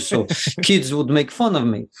like this, so kids would make fun of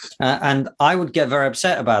me. And I would get very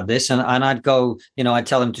upset about this. And I'd go, I'd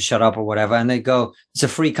tell them to shut up or whatever. And they'd go, it's a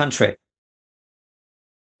free country.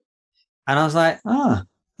 And I was like,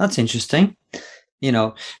 that's interesting.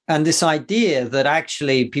 And this idea that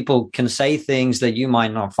actually people can say things that you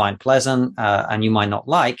might not find pleasant and you might not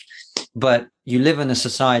like, but you live in a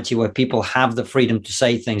society where people have the freedom to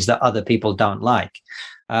say things that other people don't like.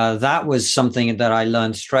 That was something that I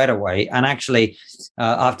learned straight away. And actually,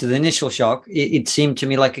 after the initial shock, it seemed to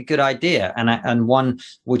me like a good idea, and one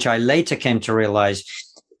which I later came to realize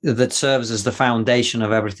that serves as the foundation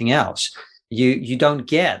of everything else. You don't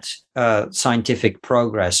get scientific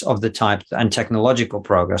progress of the type and technological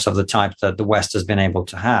progress of the type that the West has been able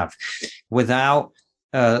to have without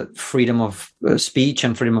freedom of speech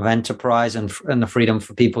and freedom of enterprise and the freedom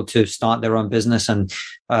for people to start their own business and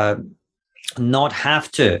not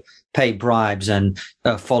have to pay bribes and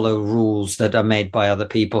follow rules that are made by other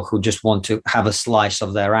people who just want to have a slice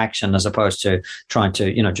of their action, as opposed to trying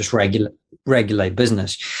to, just regulate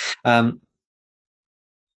business.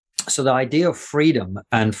 So the idea of freedom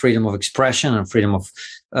and freedom of expression and freedom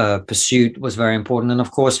of pursuit was very important. And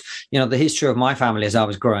of course, the history of my family as I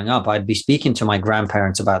was growing up, I'd be speaking to my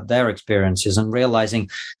grandparents about their experiences and realizing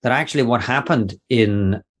that actually what happened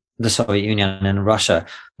in the Soviet Union and in Russia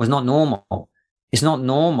was not normal. It's not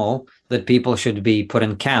normal that people should be put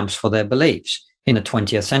in camps for their beliefs in the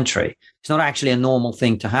 20th century. It's not actually a normal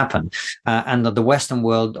thing to happen. And that the Western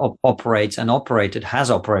world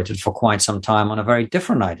has operated for quite some time on a very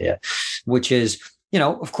different idea, which is,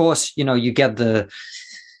 of course, you get the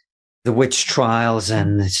witch trials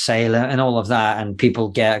and Sailor and all of that, and people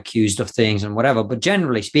get accused of things and whatever. But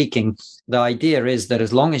generally speaking, the idea is that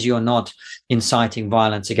as long as you're not inciting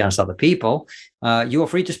violence against other people, you are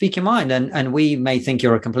free to speak your mind. And we may think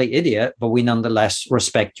you're a complete idiot, but we nonetheless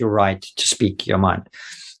respect your right to speak your mind.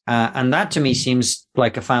 And that to me seems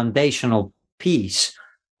like a foundational piece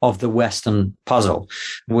of the Western puzzle,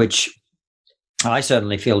 which I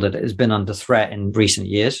certainly feel that it has been under threat in recent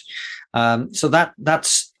years. So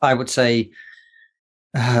that's, I would say,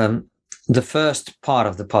 the first part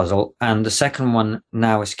of the puzzle, and the second one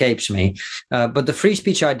now escapes me. But the free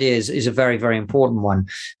speech idea is a very, very important one.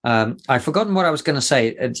 I've forgotten what I was going to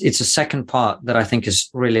say. It's a second part that I think is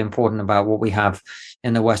really important about what we have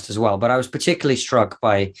in the West as well. But I was particularly struck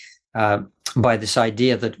by this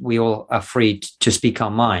idea that we all are free to speak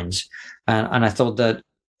our minds. And I thought that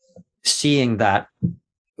seeing that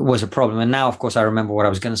was a problem. And now, of course, I remember what I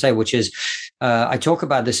was going to say, which is I talk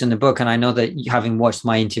about this in the book. And I know that having watched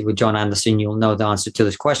my interview with John Anderson, you'll know the answer to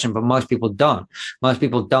this question, but most people don't. Most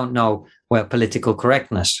people don't know where political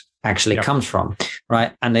correctness actually comes from,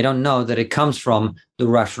 right? And they don't know that it comes from the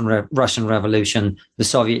Russian Revolution, the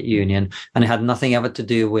Soviet Union, and it had nothing ever to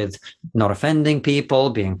do with not offending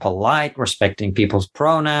people, being polite, respecting people's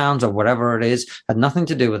pronouns, or whatever it is. It had nothing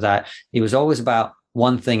to do with that. It was always about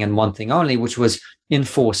one thing and one thing only, which was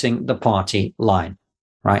enforcing the party line,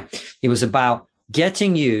 right? It was about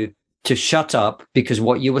getting you to shut up because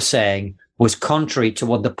what you were saying was contrary to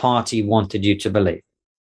what the party wanted you to believe.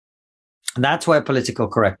 And that's where political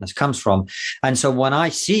correctness comes from. And so when I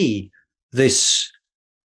see this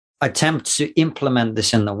attempt to implement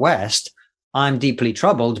this in the West, I'm deeply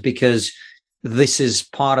troubled, because this is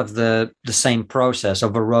part of the same process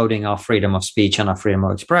of eroding our freedom of speech and our freedom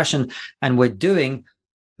of expression. And we're doing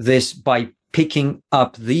this by picking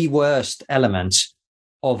up the worst elements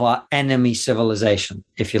of our enemy civilization,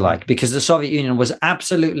 if you like, because the Soviet Union was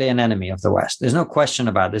absolutely an enemy of the West. There's no question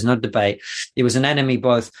about it. There's no debate. It was an enemy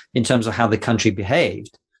both in terms of how the country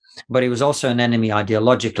behaved, but it was also an enemy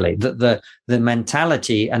ideologically. The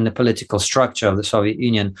mentality and the political structure of the Soviet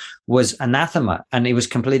Union was anathema, and it was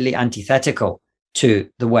completely antithetical to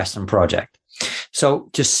the Western project. So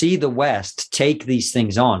to see the West take these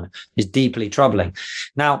things on is deeply troubling.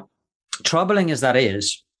 Now, troubling as that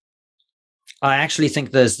is, I actually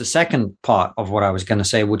think there's the second part of what I was going to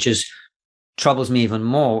say, which is troubles me even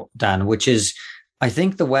more, Dan, which is I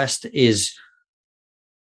think the West is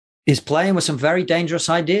playing with some very dangerous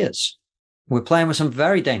ideas. We're playing with some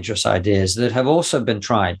very dangerous ideas that have also been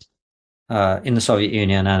tried in the Soviet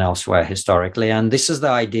Union and elsewhere historically. And this is the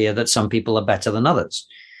idea that some people are better than others,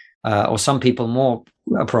 or some people more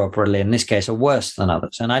appropriately, in this case, are worse than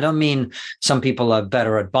others. And I don't mean some people are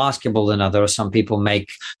better at basketball than others, or some people make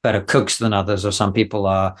better cooks than others, or some people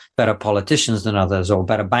are better politicians than others, or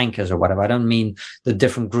better bankers or whatever. I don't mean that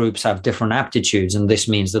different groups have different aptitudes, and this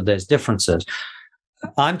means that there's differences.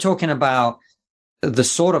 I'm talking about the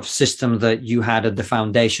sort of system that you had at the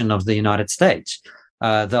foundation of the United States.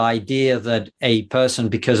 The idea that a person,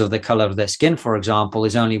 because of the color of their skin, for example,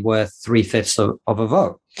 is only worth 3/5 of a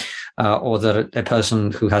vote, or that a person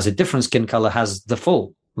who has a different skin color has the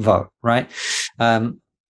full vote, right?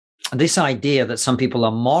 This idea that some people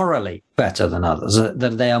are morally better than others,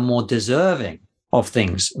 that they are more deserving of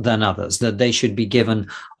things than others, that they should be given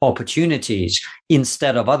opportunities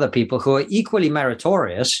instead of other people who are equally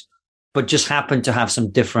meritorious, but just happen to have some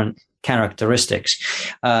different characteristics.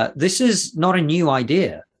 This is not a new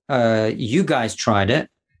idea. You guys tried it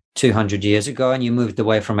 200 years ago, and you moved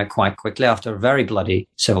away from it quite quickly after a very bloody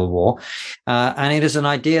civil war. And it is an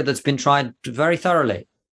idea that's been tried very thoroughly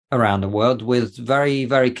around the world with very,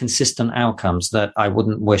 very consistent outcomes that I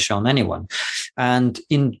wouldn't wish on anyone. And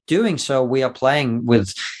in doing so, we are playing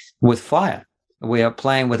with fire. We are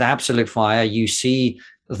playing with absolute fire. You see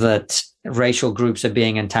that racial groups are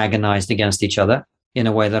being antagonized against each other in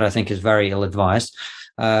a way that I think is very ill-advised.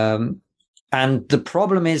 And the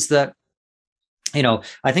problem is that, you know,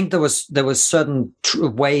 I think there was certain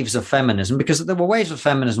waves of feminism, because there were waves of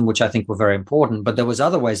feminism which I think were very important, but there was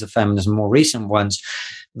other ways of feminism, more recent ones,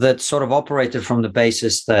 that sort of operated from the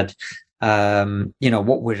basis that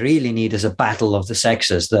what we really need is a battle of the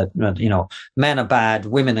sexes, that, men are bad,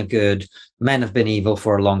 women are good, men have been evil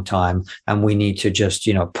for a long time, and we need to just,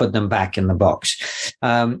 put them back in the box.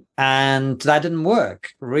 And that didn't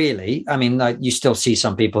work, really. I mean, you still see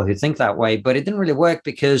some people who think that way, but it didn't really work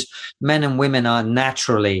because men and women are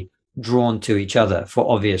naturally drawn to each other for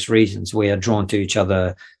obvious reasons. We are drawn to each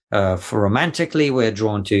other for romantically, we're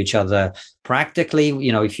drawn to each other practically.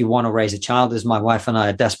 If you want to raise a child, as my wife and I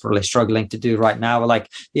are desperately struggling to do right now,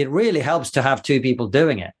 it really helps to have two people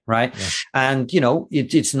doing it, right? Yeah. And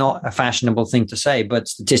it's not a fashionable thing to say, but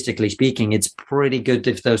statistically speaking, it's pretty good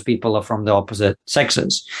if those people are from the opposite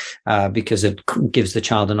sexes, because it gives the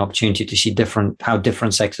child an opportunity to see how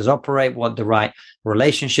different sexes operate, what the right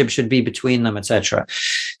relationship should be between them, etc.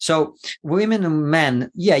 So women and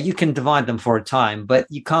men, yeah, you can divide them for a time, but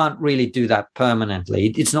you can't really do that permanently.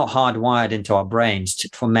 It's not hardwired into our brains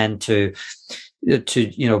for men to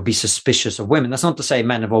be suspicious of women. That's not to say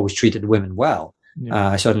men have always treated women well. Yeah.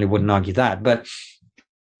 I certainly wouldn't argue that, but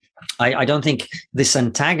I don't think this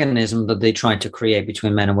antagonism that they tried to create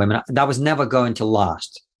between men and women, that was never going to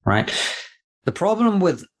last, right? The problem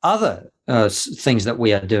with other things that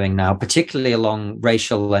we are doing now, particularly along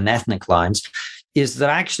racial and ethnic lines, is that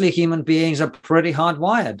actually human beings are pretty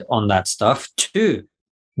hardwired on that stuff to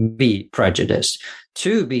be prejudiced,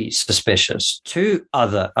 to be suspicious to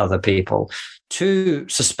other people, to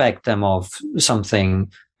suspect them of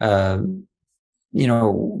something dark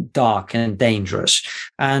and dangerous.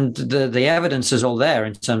 And the evidence is all there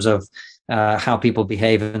in terms of how people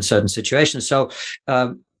behave in certain situations. So,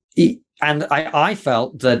 and I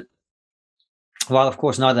felt that, while of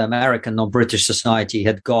course neither American nor British society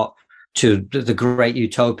had got to the great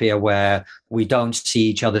utopia where we don't see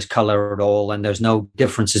each other's color at all and there's no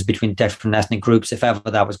differences between different ethnic groups, if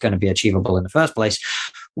ever that was going to be achievable in the first place,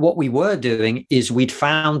 what we were doing is we'd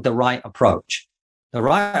found the right approach. The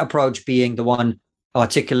right approach being the one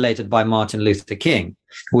articulated by Martin Luther King,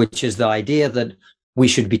 which is the idea that we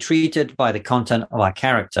should be treated by the content of our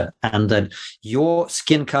character, and that your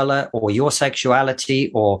skin color or your sexuality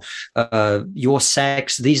or your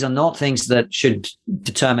sex, these are not things that should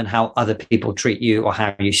determine how other people treat you or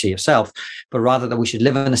how you see yourself, but rather that we should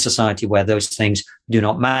live in a society where those things do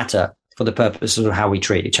not matter for the purposes of how we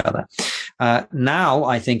treat each other. Now,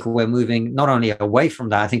 I think we're moving not only away from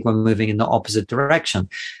that, I think we're moving in the opposite direction.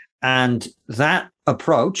 And that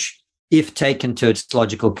approach, if taken to its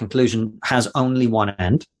logical conclusion, has only one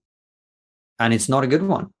end, and it's not a good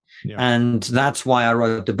one. Yeah. And that's why I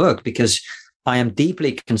wrote the book, because I am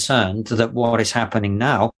deeply concerned that what is happening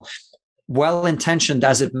now, well-intentioned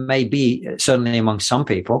as it may be, certainly among some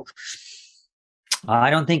people, I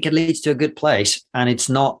don't think it leads to a good place. And it's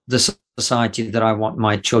not the society that I want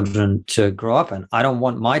my children to grow up in. I don't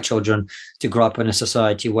want my children to grow up in a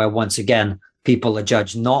society where, once again, people are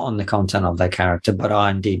judged not on the content of their character, but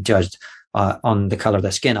are indeed judged on the color of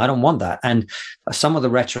their skin. I don't want that. And some of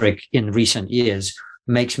the rhetoric in recent years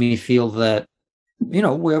makes me feel that,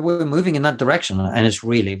 we're moving in that direction, and it's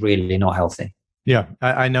really, really not healthy. Yeah,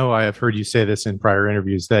 I know I have heard you say this in prior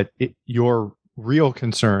interviews, that your real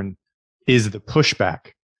concern is the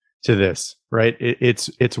pushback to this, right?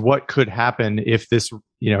 It's what could happen if this,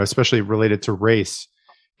 especially related to race,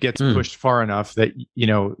 gets pushed far enough that,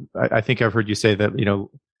 I think I've heard you say that,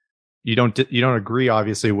 you don't agree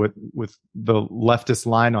obviously with the leftist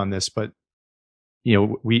line on this, but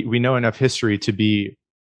we know enough history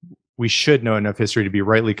we should know enough history to be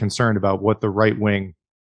rightly concerned about what the right wing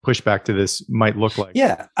pushback to this might look like.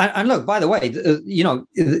 Yeah. And look, by the way,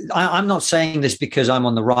 I'm not saying this because I'm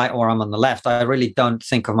on the right or I'm on the left. I really don't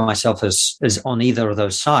think of myself as on either of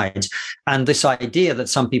those sides. And this idea that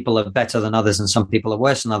some people are better than others and some people are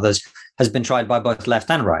worse than others has been tried by both left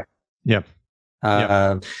and right. Yeah.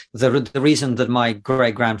 The reason that my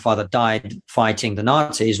great-grandfather died fighting the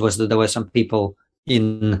Nazis was that there were some people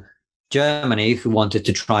in Germany who wanted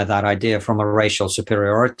to try that idea from a racial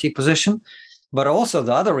superiority position. But also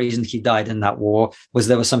the other reason he died in that war was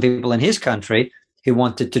there were some people in his country who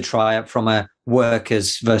wanted to try it from a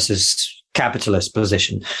workers versus capitalist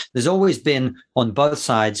position. There's always been, on both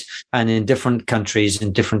sides and in different countries,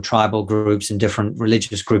 in different tribal groups, in different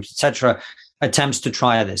religious groups, etc., attempts to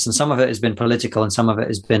try this. And some of it has been political and some of it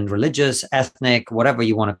has been religious, ethnic, whatever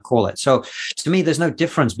you want to call it. So to me, there's no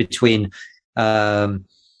difference between the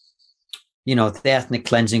ethnic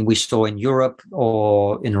cleansing we saw in Europe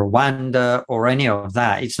or in Rwanda or any of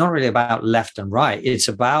that. It's not really about left and right. It's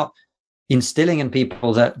about instilling in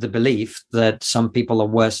people the belief that some people are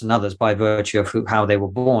worse than others by virtue of how they were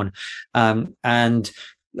born. And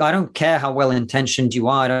I don't care how well-intentioned you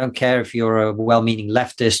are. I don't care if you're a well-meaning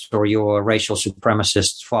leftist or you're a racial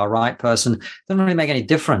supremacist far-right person. It doesn't really make any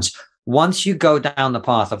difference. Once you go down the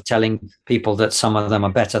path of telling people that some of them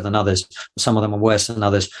are better than others, some of them are worse than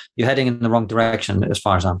others, you're heading in the wrong direction as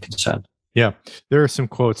far as I'm concerned. Yeah. There are some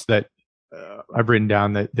quotes that I've written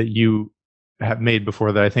down that you have made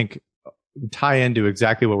before that I think tie into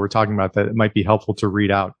exactly what we're talking about, that it might be helpful to read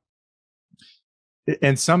out.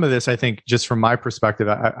 And some of this, I think, just from my perspective,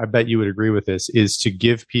 I bet you would agree with this, is to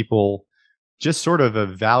give people just sort of a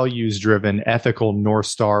values-driven, ethical North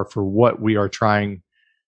Star for what we are trying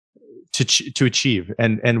to achieve,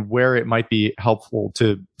 and where it might be helpful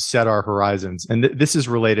to set our horizons. And this is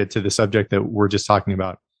related to the subject that we're just talking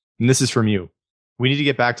about. And this is from you. We need to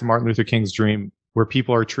get back to Martin Luther King's dream, where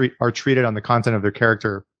people are treated on the content of their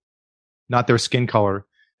character, not their skin color,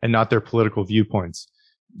 and not their political viewpoints.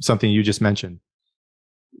 Something you just mentioned.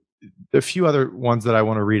 A few other ones that I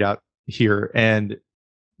want to read out here. And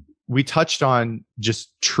we touched on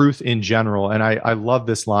just truth in general. And I love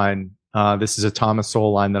this line. This is a Thomas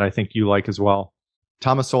Sowell line that I think you like as well.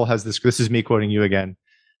 Thomas Sowell has this is me quoting you again.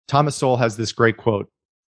 Thomas Sowell has this great quote: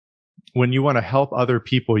 when you want to help other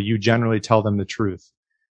people, you generally tell them the truth.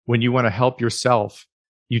 When you want to help yourself,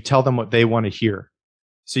 you tell them what they want to hear.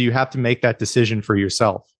 So you have to make that decision for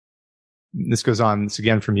yourself. This goes on, this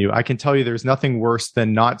again from you. I can tell you there's nothing worse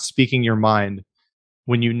than not speaking your mind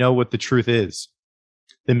when you know what the truth is.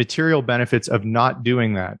 The material benefits of not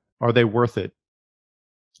doing that, are they worth it?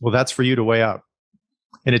 Well, that's for you to weigh up.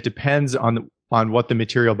 And it depends on what the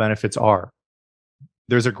material benefits are.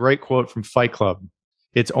 There's a great quote from Fight Club.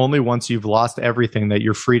 It's only once you've lost everything that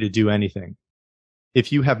you're free to do anything.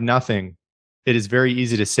 If you have nothing, it is very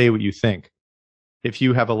easy to say what you think. If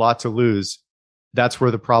you have a lot to lose, that's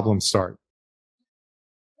where the problems start.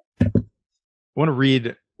 I want to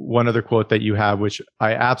read one other quote that you have, which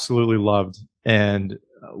I absolutely loved and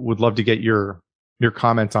would love to get your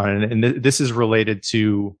comments on it. And this is related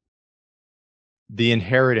to the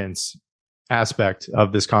inheritance aspect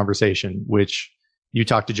of this conversation, which you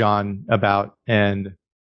talked to John about, and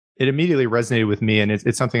it immediately resonated with me. And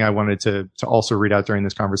it's something I wanted to also read out during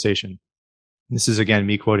this conversation. This is, again,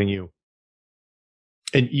 me quoting you.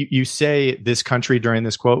 And you say this country during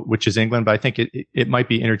this quote, which is England, but I think it might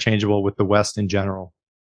be interchangeable with the West in general.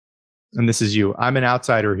 And this is you. I'm an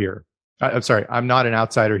outsider here. I'm sorry. I'm not an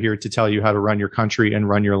outsider here to tell you how to run your country and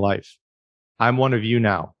run your life. I'm one of you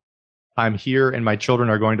now. I'm here and my children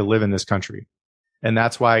are going to live in this country. And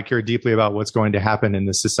that's why I care deeply about what's going to happen in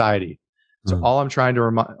this society. So all I'm trying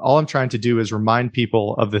to do is remind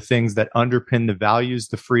people of the things that underpin the values,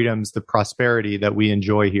 the freedoms, the prosperity that we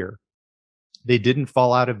enjoy here. They didn't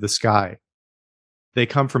fall out of the sky. They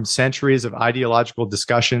come from centuries of ideological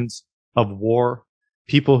discussions, of war.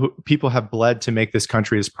 People have bled to make this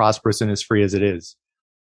country as prosperous and as free as it is.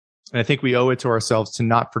 And I think we owe it to ourselves to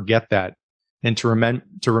not forget that and to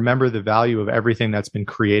remember the value of everything that's been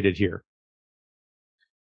created here.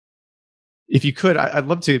 If you could, I'd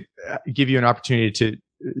love to give you an opportunity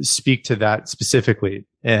to speak to that specifically.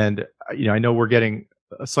 And, I know we're getting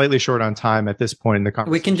slightly short on time at this point in the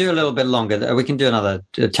conversation. We can do a little bit longer. We can do another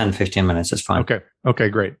 10, 15 minutes. That's fine. Okay,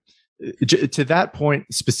 great. To that point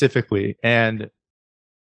specifically, and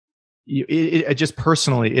it just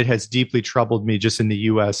personally, it has deeply troubled me just in the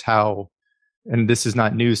U.S. how, and this is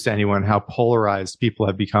not news to anyone, how polarized people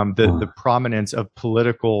have become, the prominence of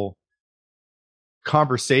political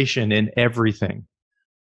conversation in everything,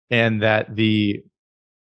 and that the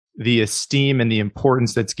esteem and the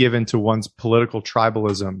importance that's given to one's political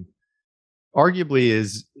tribalism arguably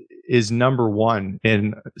is number one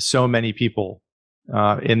in so many people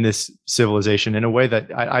in this civilization, in a way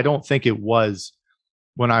that I don't think it was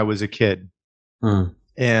when I was a kid.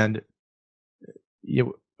 And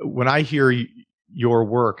when I hear your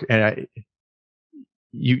work, and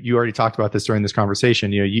you already talked about this during this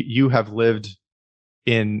conversation, you have lived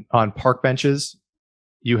on park benches.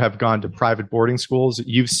 You have gone to private boarding schools.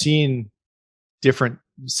 You've seen different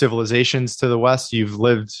civilizations to the West. You've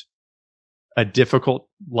lived a difficult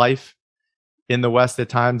life in the West at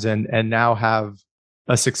times, and now have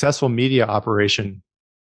a successful media operation.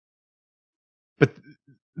 But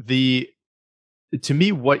to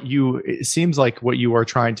me, it seems like what you are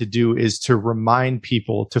trying to do is to remind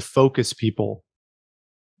people, to focus people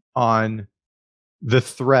on the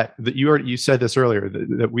threat that you said this earlier,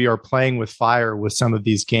 that we are playing with fire with some of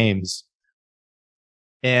these games.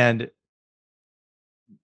 And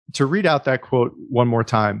to read out that quote one more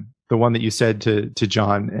time, the one that you said to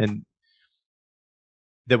John, and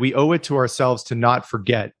that we owe it to ourselves to not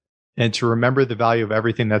forget and to remember the value of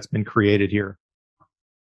everything that's been created here.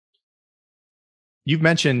 You've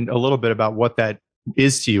mentioned a little bit about what that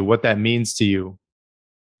is to you, what that means to you.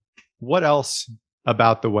 What else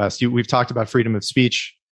about the West? We've talked about freedom of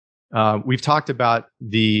speech. We've talked about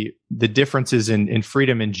the differences in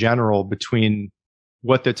freedom in general between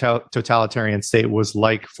what the totalitarian state was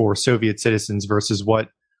like for Soviet citizens versus what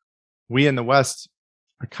we in the West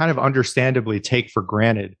kind of understandably take for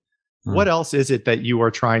granted. What else is it that you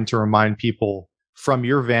are trying to remind people from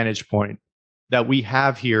your vantage point that we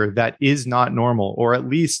have here that is not normal, or at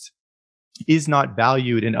least is not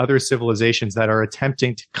valued in other civilizations that are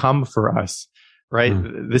attempting to come for us? Right.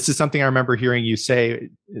 This is something I remember hearing you say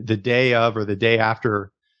the day of or the day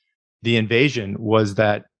after the invasion, was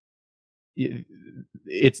that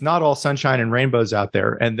it's not all sunshine and rainbows out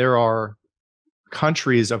there. And there are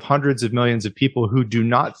countries of hundreds of millions of people who do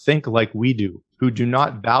not think like we do, who do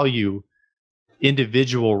not value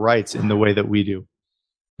individual rights in the way that we do.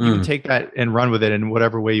 You can take that and run with it in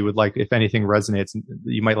whatever way you would like. If anything resonates,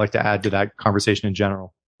 you might like to add to that conversation in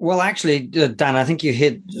general. Well, actually, Dan, I think you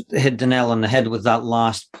hit the nail on the head with that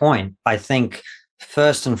last point. I think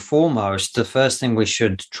first and foremost, the first thing we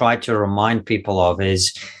should try to remind people of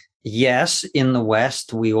is, yes, in the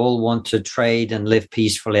West, we all want to trade and live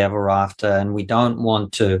peacefully ever after, and we don't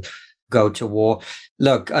want to go to war.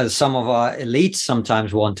 Look, some of our elites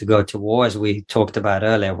sometimes want to go to war, as we talked about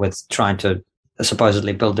earlier, with trying to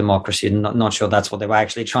supposedly build democracy. Not sure that's what they were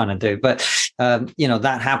actually trying to do, but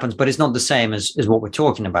that happens. But it's not the same as what we're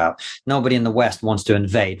talking about. Nobody in the West wants to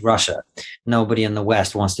invade Russia. Nobody in the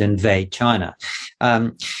West wants to invade China.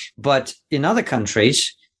 But in other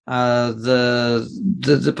countries,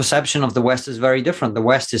 the perception of the West is very different. The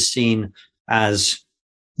West is seen as,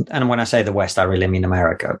 and when I say the West, I really mean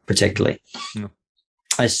America, particularly,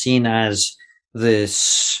 is seen as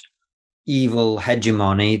this evil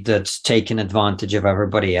hegemony that's taking advantage of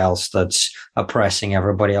everybody else, that's oppressing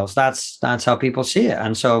everybody else. That's how people see it.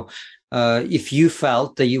 And so if you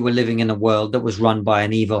felt that you were living in a world that was run by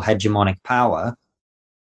an evil hegemonic power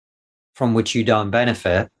from which you don't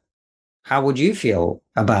benefit, how would you feel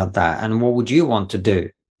about that? And what would you want to do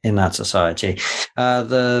in that society?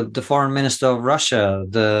 The foreign minister of Russia,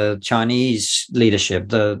 the Chinese leadership,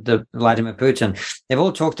 the Vladimir Putin, they've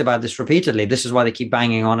all talked about this repeatedly. This is why they keep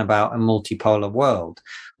banging on about a multipolar world.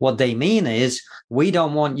 What they mean is, we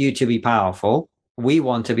don't want you to be powerful. We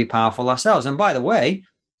want to be powerful ourselves. And by the way,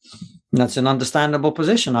 that's an understandable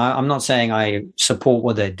position. I'm not saying I support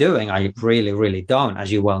what they're doing. I really, really don't,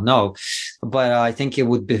 as you well know. But I think it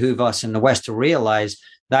would behoove us in the West to realize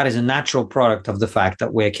that is a natural product of the fact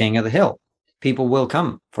that we're king of the hill. People will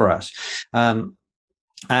come for us.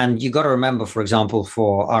 And you got to remember, for example,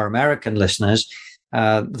 for our American listeners,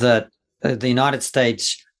 that the United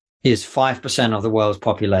States is 5% of the world's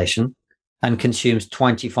population and consumes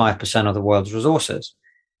 25% of the world's resources.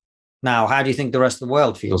 Now, how do you think the rest of the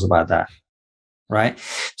world feels about that? Right?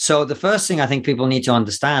 So the first thing I think people need to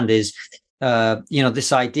understand is,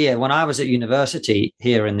 this idea. When I was at university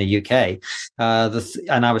here in the UK,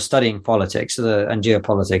 and I was studying politics and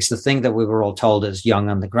geopolitics, the thing that we were all told as young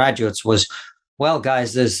undergraduates was, well,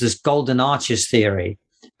 guys, there's this golden arches theory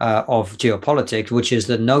of geopolitics, which is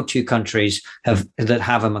that no two countries that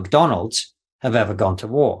have a McDonald's have ever gone to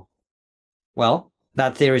war. Well,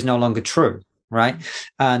 that theory is no longer true. Right.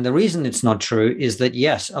 And the reason it's not true is that,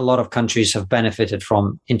 yes, a lot of countries have benefited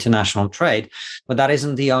from international trade, but that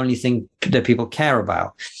isn't the only thing that people care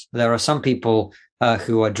about. There are some people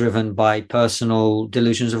who are driven by personal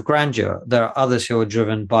delusions of grandeur. There are others who are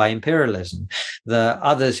driven by imperialism. There are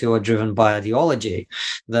others who are driven by ideology.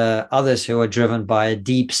 There are others who are driven by a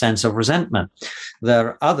deep sense of resentment. There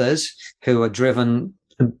are others who are driven,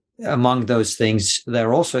 among those things,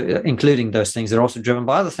 they're also, including those things, they're also driven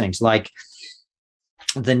by other things, like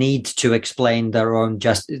the need to explain their own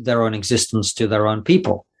existence to their own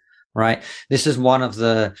people, right? This is one of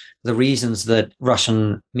the reasons that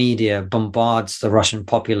Russian media bombards the Russian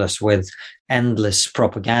populace with endless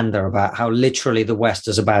propaganda about how literally the West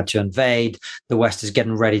is about to invade, the West is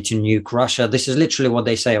getting ready to nuke Russia. This is literally what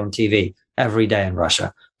they say on TV every day in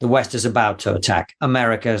Russia. The West is about to attack.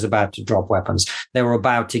 America is about to drop weapons. They were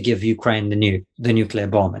about to give Ukraine the nuclear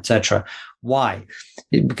bomb, etc. Why?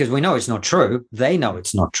 Because we know it's not true. They know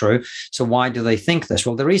it's not true. So why do they think this?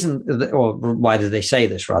 Well, the reason, or why do they say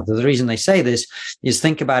this rather? The reason they say this is,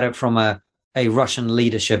 think about it from a Russian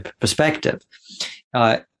leadership perspective.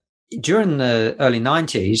 During the early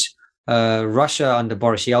 90s, Russia under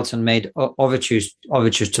Boris Yeltsin made overtures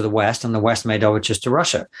to the West, and the West made overtures to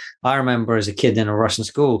Russia. I remember as a kid in a Russian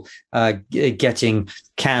school getting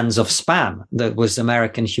cans of Spam that was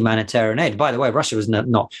American humanitarian aid. By the way, Russia was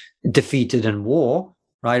not defeated in war,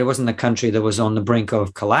 right? It wasn't a country that was on the brink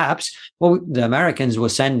of collapse. Well, the Americans were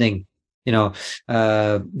sending,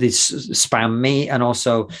 this Spam meat, and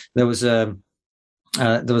also there was a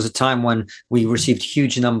time when we received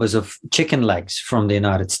huge numbers of chicken legs from the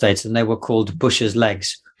United States, and they were called Bush's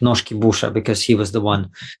legs, Noshki Busha, because he was the one,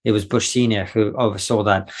 it was Bush Sr. who oversaw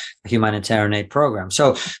that humanitarian aid program.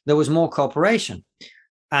 So there was more cooperation.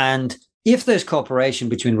 And if there's cooperation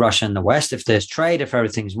between Russia and the West, if there's trade, if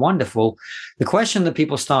everything's wonderful, the question that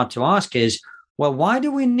people start to ask is, well, why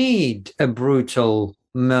do we need a brutal,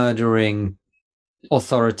 murdering,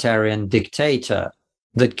 authoritarian dictator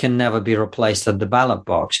that can never be replaced at the ballot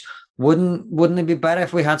box? Wouldn't it be better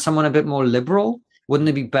if we had someone a bit more liberal? Wouldn't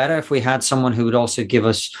it be better if we had someone who would also give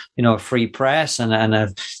us, a free press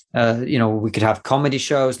and we could have comedy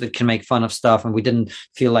shows that can make fun of stuff, and we didn't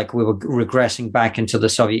feel like we were regressing back into the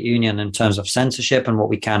Soviet Union in terms of censorship and what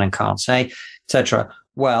we can and can't say, etc.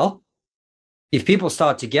 Well, if people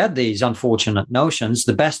start to get these unfortunate notions,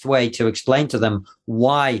 the best way to explain to them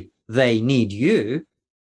why they need you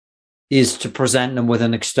is to present them with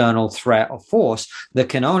an external threat or force that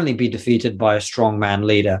can only be defeated by a strongman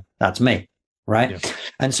leader. That's me, right? Yeah.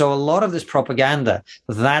 And so a lot of this propaganda,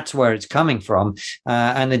 that's where it's coming from.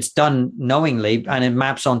 And it's done knowingly, and it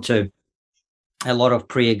maps onto a lot of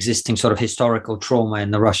pre-existing sort of historical trauma in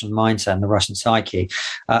the Russian mindset and the Russian psyche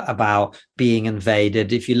about being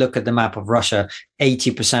invaded. If you look at the map of Russia,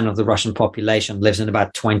 80% of the Russian population lives in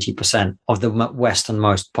about 20% of the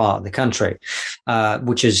westernmost part of the country,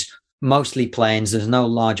 which is mostly plains. There's no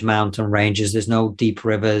large mountain ranges. There's no deep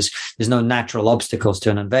rivers. There's no natural obstacles to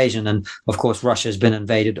an invasion. And of course, Russia has been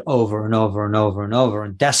invaded over and over and over and over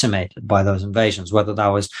and decimated by those invasions, whether that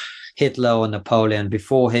was Hitler or Napoleon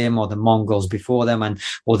before him, or the Mongols before them,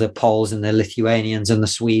 or the Poles and the Lithuanians and the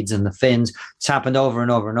Swedes and the Finns. It's happened over and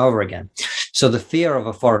over and over again. So the fear of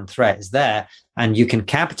a foreign threat is there, and you can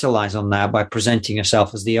capitalize on that by presenting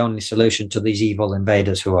yourself as the only solution to these evil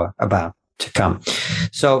invaders who are about to come.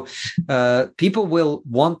 So people will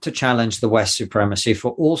want to challenge the West supremacy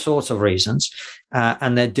for all sorts of reasons,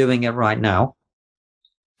 and they're doing it right now.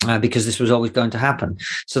 Because this was always going to happen.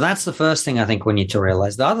 So that's the first thing I think we need to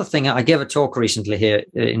realize. The other thing, I gave a talk recently here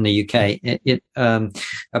in the UK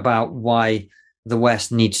about why the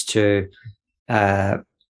West needs to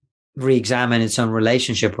re-examine its own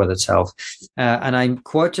relationship with itself. And I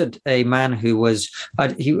quoted a man who was,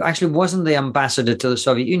 he actually wasn't the ambassador to the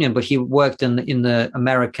Soviet Union, but he worked in the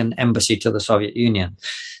American embassy to the Soviet Union,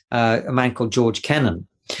 a man called George Kennan.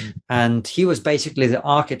 And he was basically the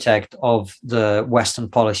architect of the Western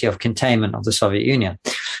policy of containment of the Soviet Union.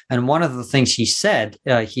 And one of the things he said,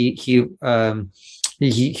 he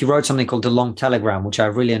wrote something called The Long Telegram, which I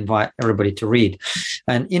really invite everybody to read.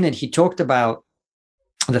 And in it, he talked about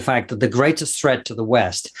the fact that the greatest threat to the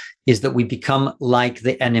West is that we become like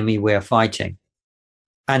the enemy we're fighting.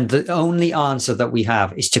 And the only answer that we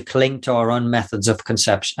have is to cling to our own methods of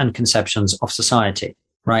conception and conceptions of society.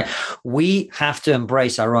 Right. We have to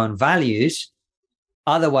embrace our own values.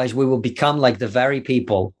 Otherwise, we will become like the very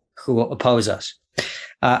people who oppose us.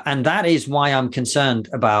 And that is why I'm concerned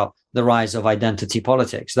about the rise of identity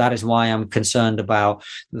politics. That is why I'm concerned about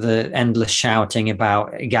the endless shouting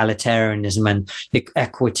about egalitarianism and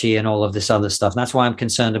equity and all of this other stuff. That's why I'm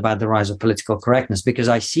concerned about the rise of political correctness, because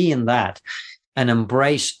I see in that an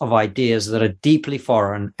embrace of ideas that are deeply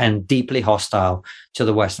foreign and deeply hostile to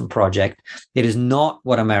the Western project. It is not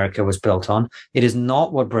what America was built on. It is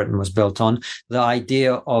not what Britain was built on. The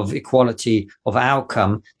idea of equality of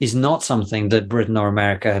outcome is not something that Britain or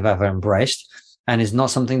America have ever embraced, and is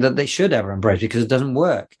not something that they should ever embrace, because it doesn't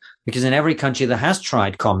work. Because in every country that has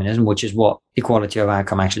tried communism, which is what equality of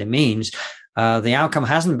outcome actually means, the outcome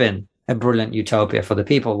hasn't been a brilliant utopia for the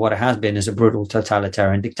people. What it has been is a brutal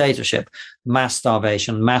totalitarian dictatorship, mass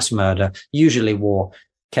starvation, mass murder, usually war,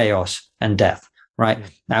 chaos, and death. Right?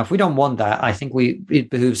 Now, if we don't want that, I think it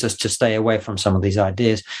behooves us to stay away from some of these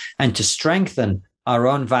ideas and to strengthen our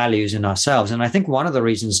own values in ourselves. And I think one of the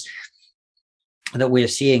reasons that we're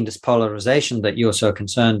seeing this polarization that you're so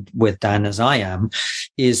concerned with, Dan, as I am,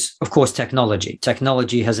 is, of course, technology.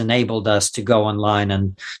 Technology has enabled us to go online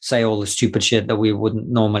and say all the stupid shit that we wouldn't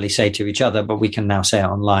normally say to each other, but we can now say it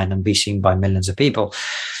online and be seen by millions of people.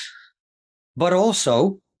 But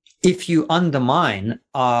also, if you undermine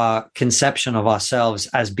our conception of ourselves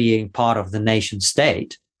as being part of the nation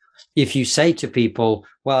state, if you say to people,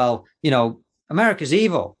 well, America's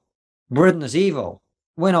evil, Britain is evil,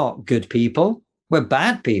 we're not good people, we're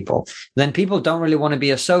bad people, then people don't really want to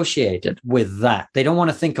be associated with that. They don't want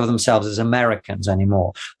to think of themselves as Americans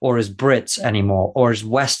anymore, or as Brits anymore, or as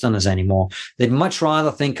Westerners anymore. They'd much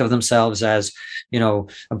rather think of themselves as, a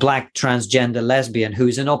black transgender lesbian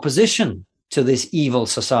who's in opposition to this evil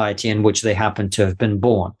society in which they happen to have been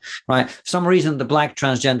born, right? For some reason, the black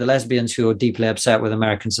transgender lesbians who are deeply upset with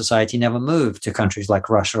American society never moved to countries like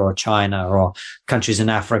Russia or China or countries in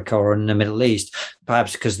Africa or in the Middle East,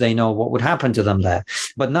 perhaps because they know what would happen to them there.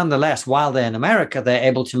 But nonetheless, while they're in America, they're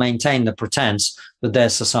able to maintain the pretense that their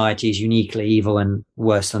society is uniquely evil and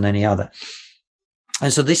worse than any other.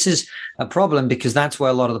 And so this is a problem, because that's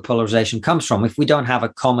where a lot of the polarization comes from. If we don't have a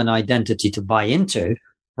common identity to buy into,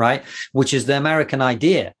 right, which is the American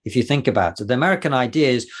idea, if you think about it. The American idea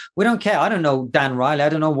is, we don't care. I don't know, Dan Riley, I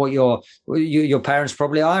don't know what your parents are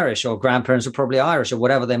probably Irish, or grandparents are probably Irish, or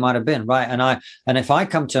whatever they might have been, right? And if I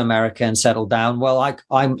come to America and settle down, well,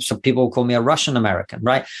 some people call me a Russian American,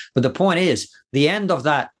 right? But the point is, the end of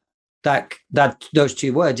those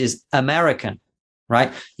two words is American,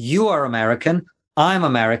 right? You are American, I'm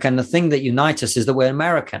American. The thing that unites us is that we're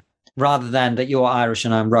American, rather than that you're Irish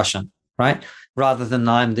and I'm Russian, right? Rather than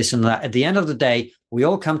I'm this and that. At the end of the day, We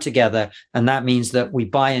all come together, and that means that we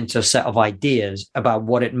buy into a set of ideas about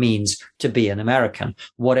what it means to be an American,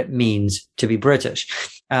 what it means to be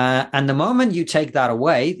British. And the moment you take that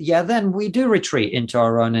away, then we do retreat into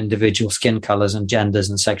our own individual skin colors and genders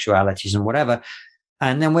and sexualities and whatever.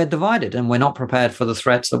 And then we're divided and we're not prepared for the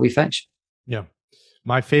threats that we face. Yeah.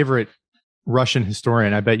 My favorite Russian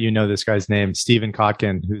historian, I bet you know this guy's name, Stephen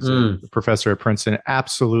Kotkin, who's a professor at Princeton,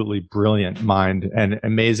 absolutely brilliant mind and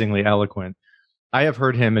amazingly eloquent. I have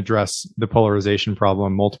heard him address the polarization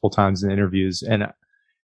problem multiple times in interviews, and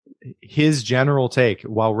his general take,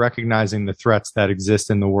 while recognizing the threats that exist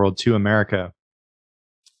in the world to America,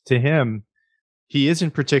 to him, he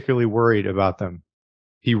isn't particularly worried about them.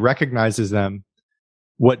 He recognizes them.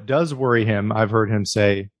 What does worry him, I've heard him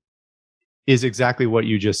say, is exactly what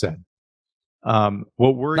you just said.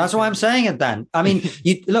 That's why I'm saying it, Dan. I mean,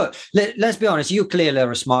 let's be honest. You clearly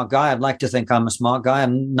are a smart guy. I'd like to think I'm a smart guy.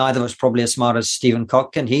 I'm neither of us probably as smart as Stephen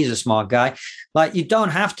Kotkin. He's a smart guy. Like, you don't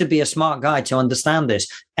have to be a smart guy to understand this.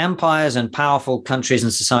 Empires and powerful countries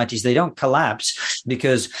and societies, they don't collapse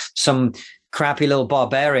because some crappy little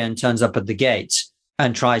barbarian turns up at the gates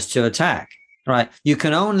and tries to attack, right? You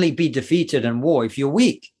can only be defeated in war if you're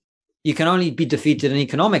weak. You can only be defeated in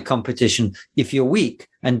economic competition if you're weak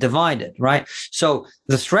and divided, right? So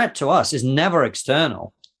the threat to us is never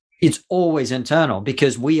external. It's always internal,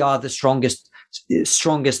 because we are the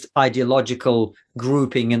strongest ideological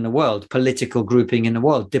grouping in the world, political grouping in the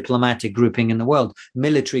world, diplomatic grouping in the world,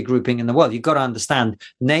 military grouping in the world. You've got to understand,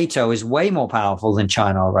 NATO is way more powerful than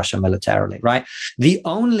China or Russia militarily, right? The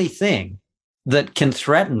only thing that can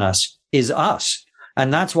threaten us is us.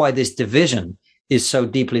 And that's why this division is so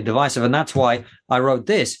deeply divisive. And that's why I wrote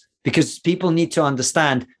this, because people need to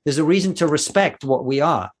understand there's a reason to respect what we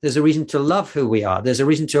are. There's a reason to love who we are. There's a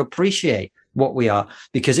reason to appreciate what we are.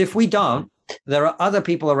 Because if we don't, there are other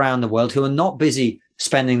people around the world who are not busy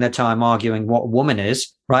spending their time arguing what a woman is,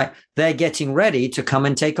 right? They're getting ready to come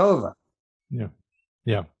and take over. Yeah.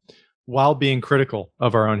 Yeah. While being critical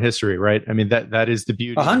of our own history, right? I mean, that is the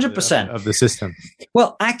beauty 100% of the system.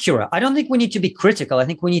 Well, accurate. I don't think we need to be critical. I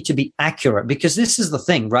think we need to be accurate, because this is the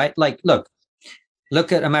thing, right? Like, look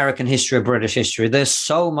at American history or British history. There's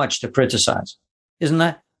so much to criticize, isn't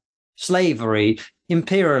there? Slavery,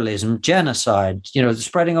 imperialism, genocide, the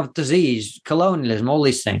spreading of disease, colonialism, all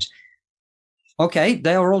these things. Okay,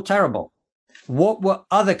 they are all terrible. What were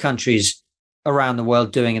other countries around the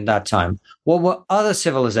world doing at that time? What were other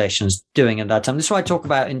civilizations doing at that time? This is what I talk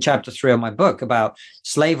about in chapter 3 of my book about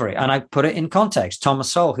slavery. And I put it in context.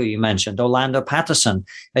 Thomas Sowell, who you mentioned, Orlando Patterson,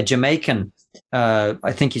 a Jamaican,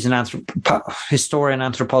 I think he's an historian,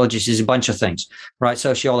 anthropologist, he's a bunch of things, right?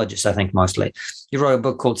 Sociologist, I think, mostly. He wrote a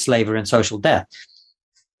book called Slavery and Social Death.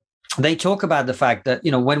 They talk about the fact that,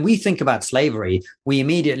 when we think about slavery, we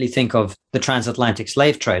immediately think of the transatlantic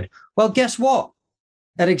slave trade. Well, guess what?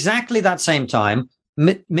 At exactly that same time,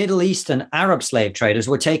 Middle Eastern Arab slave traders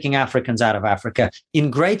were taking Africans out of Africa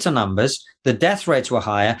in greater numbers. The death rates were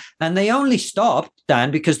higher, and they only stopped,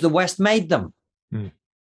 Dan, because the West made them.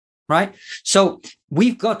 Right? So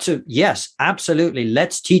we've got to, yes, absolutely.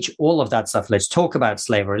 Let's teach all of that stuff. Let's talk about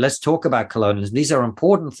slavery. Let's talk about colonialism. These are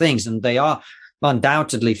important things, and they are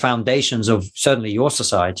undoubtedly foundations of certainly your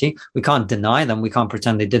society. We can't deny them. We can't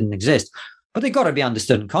pretend they didn't exist, but they've got to be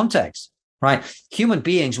understood in context. Right? Human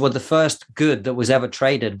beings were the first good that was ever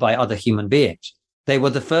traded by other human beings. They were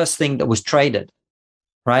the first thing that was traded.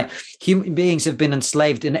 Right? Human beings have been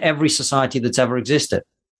enslaved in every society that's ever existed,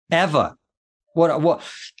 ever.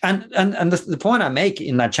 And the point I make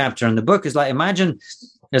in that chapter in the book is, like, imagine,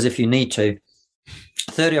 as if you need to,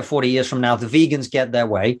 30 or 40 years from now, the vegans get their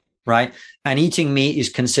way, right? And eating meat is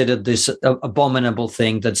considered this abominable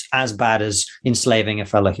thing that's as bad as enslaving a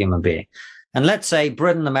fellow human being. And let's say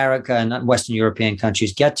Britain, America, and Western European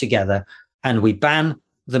countries get together and we ban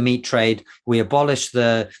the meat trade, we abolish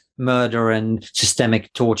the murder and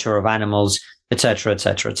systemic torture of animals, etc.,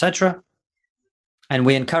 etc., etc., and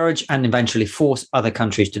we encourage and eventually force other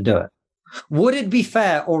countries to do it. Would it be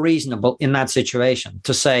fair or reasonable in that situation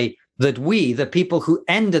to say that we, the people who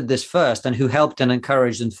ended this first and who helped and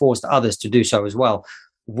encouraged and forced others to do so as well,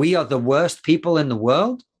 we are the worst people in the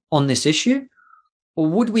world on this issue? Or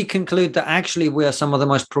would we conclude that actually we are some of the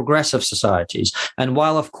most progressive societies? And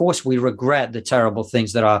while, of course, we regret the terrible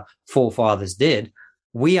things that our forefathers did,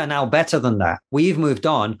 we are now better than that. We've moved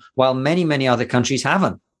on while many, many other countries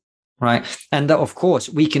haven't, right? And that, of course,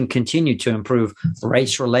 we can continue to improve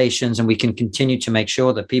race relations, and we can continue to make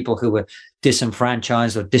sure that people who were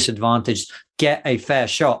disenfranchised or disadvantaged get a fair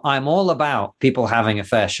shot. I'm all about people having a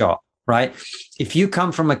fair shot, right? If you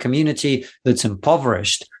come from a community that's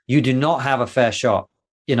impoverished, you do not have a fair shot.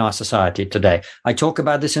 in our society today. I talk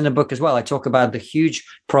about this in the book as well. I talk about the huge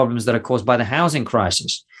problems that are caused by the housing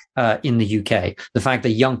crisis in the UK, the fact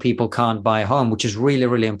that young people can't buy a home, which is really,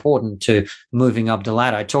 really important to moving up the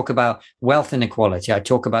ladder. I talk about wealth inequality. I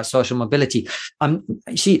talk about social mobility.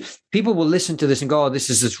 See, people will listen to this and go, oh, this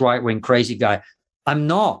is this right-wing crazy guy. I'm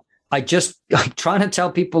not. I'm trying to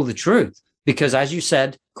tell people the truth because, as you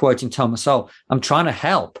said, quoting Thomas Sowell, I'm trying to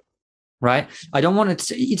help. Right. I don't want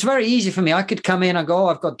to. It's very easy for me. I could come in and go, oh,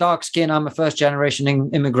 I've got dark skin. I'm a first generation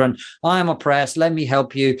immigrant. I'm oppressed. Let me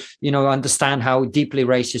help you, understand how deeply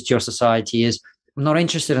racist your society is. I'm not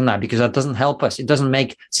interested in that because that doesn't help us. It doesn't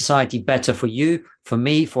make society better for you, for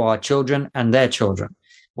me, for our children and their children.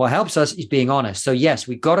 What helps us is being honest. So, yes,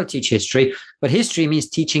 we've got to teach history, but history means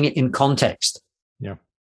teaching it in context. Yeah.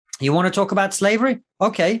 You want to talk about slavery?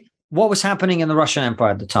 Okay. What was happening in the Russian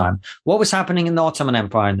Empire at the time? What was happening in the Ottoman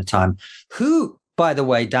Empire at the time? Who, by the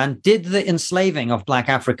way, Dan, did the enslaving of Black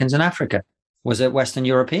Africans in Africa? Was it Western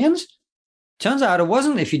Europeans? Turns out it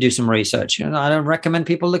wasn't if you do some research. I don't recommend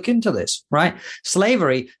people look into this, right?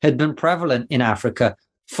 Slavery had been prevalent in Africa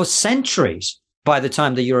for centuries. By the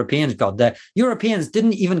time the Europeans got there, Europeans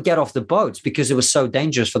didn't even get off the boats because it was so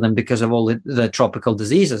dangerous for them because of all the tropical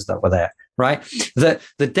diseases that were there, right? The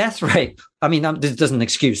death rate, this doesn't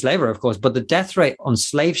excuse slavery, of course, but the death rate on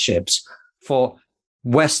slave ships for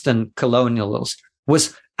Western colonials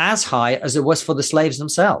was as high as it was for the slaves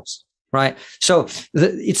themselves, right? So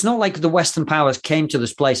it's not like the Western powers came to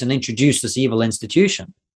this place and introduced this evil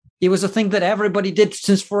institution. It was a thing that everybody did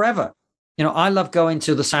since forever. I love going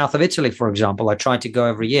to the south of Italy, for example. I try to go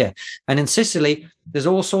every year. And in Sicily, there's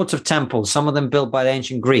all sorts of temples, some of them built by the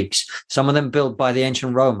ancient Greeks, some of them built by the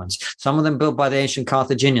ancient Romans, some of them built by the ancient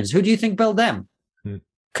Carthaginians. Who do you think built them?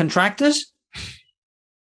 Contractors?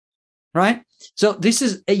 Right? So this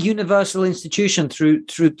is a universal institution through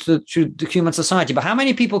the human society. But how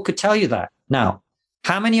many people could tell you that now?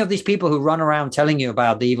 How many of these people who run around telling you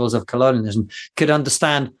about the evils of colonialism could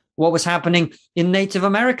understand what was happening in Native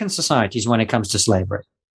American societies when it comes to slavery?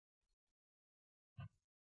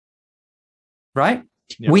 Right?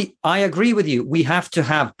 Yeah. I agree with you. We have to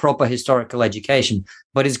have proper historical education,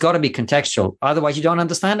 but it's got to be contextual. Otherwise, you don't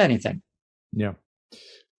understand anything. Yeah.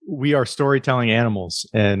 We are storytelling animals,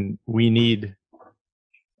 and we need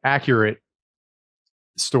accurate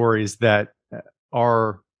stories that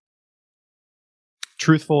are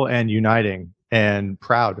truthful and uniting and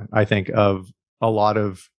proud, I think, of a lot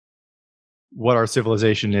of what our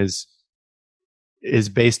civilization is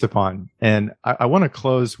based upon. And I want to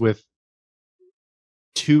close with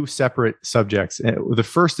two separate subjects. The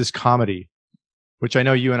first is comedy, which I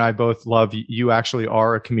know you and I both love. You actually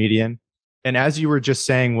are a comedian. And as you were just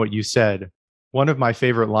saying what you said, one of my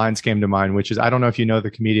favorite lines came to mind, which is, I don't know if you know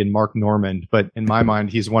the comedian Mark Normand, but in my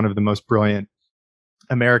mind, he's one of the most brilliant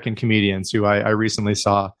American comedians who I recently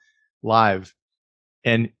saw live.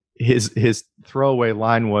 And his throwaway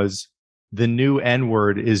line was, "The new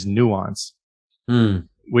N-word is nuance,"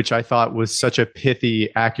 which I thought was such a pithy,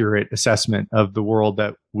 accurate assessment of the world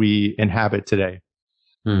that we inhabit today.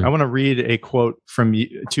 I want to read a quote from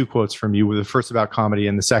you, two quotes from you, the first about comedy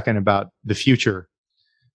and the second about the future.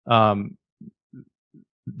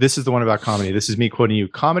 This is the one about comedy. This is me quoting you.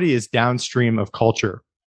 "Comedy is downstream of culture.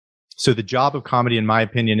 So the job of comedy, in my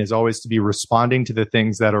opinion, is always to be responding to the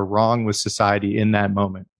things that are wrong with society in that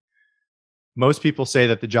moment. Most people say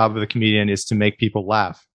that the job of the comedian is to make people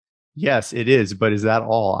laugh. Yes, it is, but is that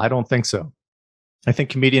all? I don't think so. I think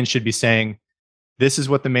comedians should be saying, this is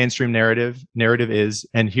what the mainstream narrative is,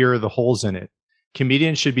 and here are the holes in it.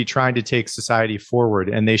 Comedians should be trying to take society forward,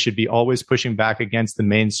 and they should be always pushing back against the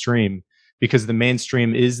mainstream because the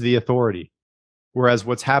mainstream is the authority. Whereas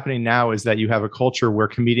what's happening now is that you have a culture where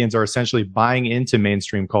comedians are essentially buying into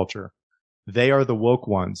mainstream culture. They are the woke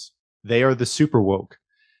ones. They are the super woke.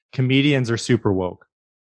 Comedians are super woke.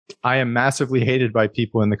 I am massively hated by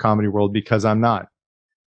people in the comedy world because I'm not.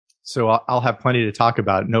 So I'll have plenty to talk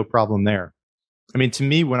about. No problem there. I mean, to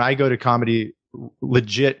me, when I go to comedy,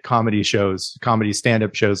 legit comedy shows, comedy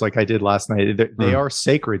stand-up shows like I did last night, they are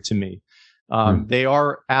sacred to me. They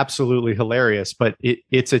are absolutely hilarious, but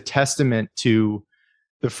it's a testament to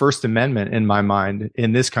the First Amendment in my mind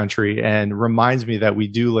in this country, and reminds me that we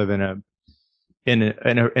do live in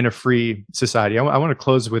a free society. I want to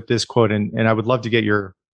close with this quote, and I would love to get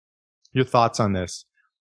your thoughts on this.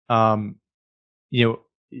 I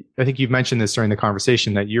think you've mentioned this during the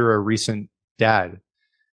conversation that you're a recent dad,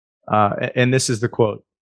 and this is the quote.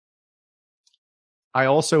 "I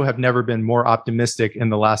also have never been more optimistic in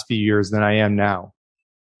the last few years than I am now.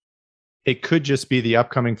 It could just be the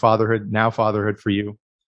upcoming fatherhood for you,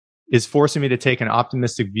 is forcing me to take an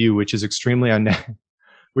optimistic view, which is extremely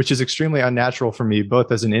which is extremely unnatural for me,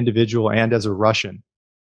 both as an individual and as a Russian.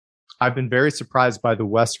 I've been very surprised by the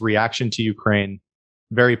West's reaction to Ukraine,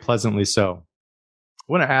 very pleasantly so. I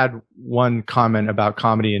want to add one comment about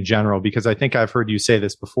comedy in general, because I think I've heard you say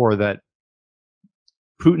this before, that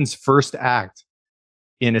Putin's first act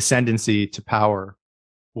in ascendancy to power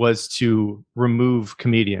was to remove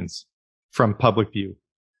comedians from public view.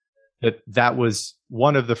 That was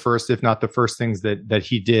one of the first, if not the first things that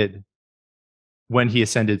he did when he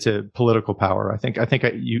ascended to political power. I think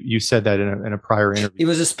you said that in a prior interview. It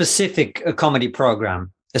was a specific comedy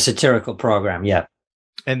program, a satirical program. Yeah.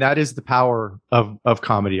 And that is the power of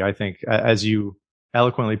comedy, I think, as you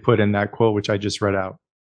eloquently put in that quote, which I just read out.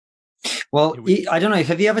 Well, I don't know.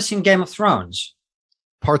 Have you ever seen Game of Thrones?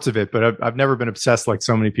 Parts of it, but I've never been obsessed like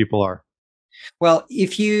so many people are. Well,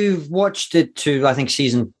 if you've watched it to, I think,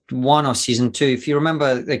 season 1 or season 2, if you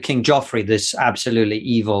remember King Joffrey, this absolutely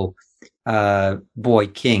evil boy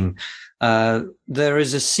king, there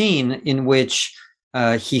is a scene in which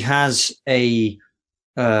he has a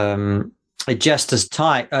jester's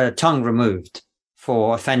tongue removed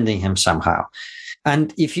for offending him somehow.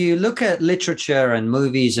 And if you look at literature and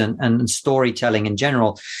movies and storytelling in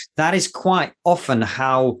general, that is quite often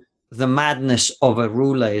how the madness of a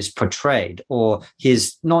ruler is portrayed, or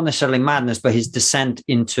his, not necessarily madness, but his descent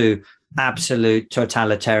into absolute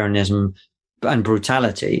totalitarianism and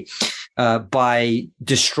brutality by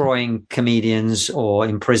destroying comedians or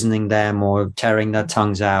imprisoning them or tearing their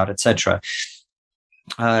tongues out, etc.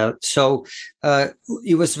 So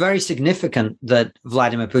it was very significant that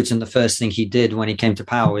Vladimir Putin, the first thing he did when he came to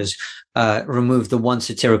power was remove the one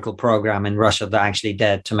satirical program in Russia that actually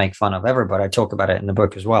dared to make fun of everybody. I talk about it in the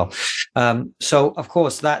book as well. So, of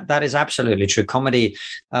course, that is absolutely true. Comedy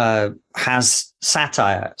has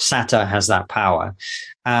satire. Satire has that power.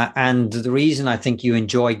 And the reason I think you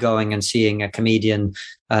enjoy going and seeing a comedian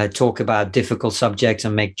talk about difficult subjects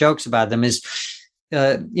and make jokes about them is,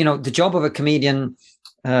 the job of a comedian,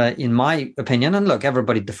 in my opinion, and look,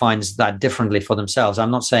 everybody defines that differently for themselves.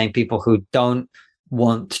 I'm not saying people who don't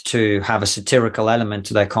want to have a satirical element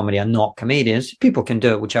to their comedy are not comedians. People can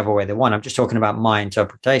do it whichever way they want. I'm just talking about my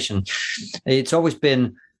interpretation. It's always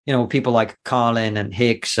been, people like Carlin and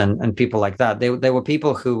Hicks and people like that. They were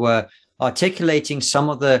people who were articulating some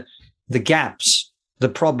of the gaps, the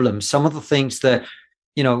problems, some of the things that,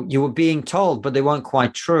 you were being told, but they weren't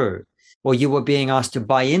quite true. Or you were being asked to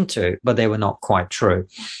buy into, but they were not quite true.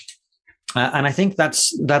 And I think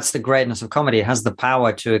that's the greatness of comedy. It has the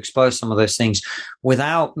power to expose some of those things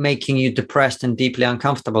without making you depressed and deeply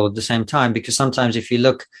uncomfortable at the same time. Because sometimes if you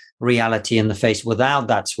look reality in the face without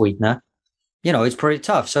that sweetener, it's pretty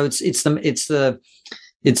tough. So it's the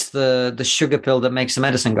sugar pill that makes the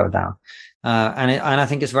medicine go down. And I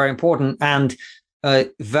think it's very important and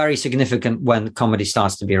very significant when comedy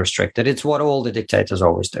starts to be restricted. It's what all the dictators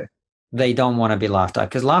always do. They don't want to be laughed at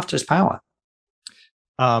because laughter is power.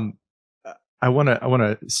 I want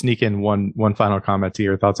to sneak in one final comment to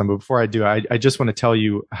your thoughts on, but before I do, I just want to tell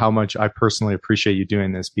you how much I personally appreciate you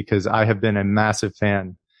doing this, because I have been a massive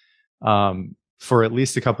fan for at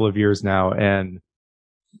least a couple of years now. And,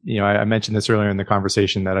 I mentioned this earlier in the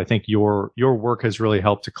conversation that I think your work has really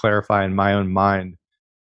helped to clarify in my own mind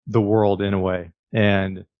the world in a way.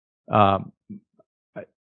 And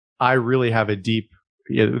I really have a deep,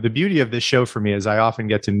 the beauty of this show for me is I often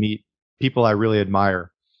get to meet people I really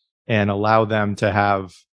admire and allow them to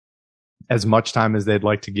have as much time as they'd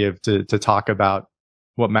like to give to talk about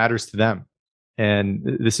what matters to them.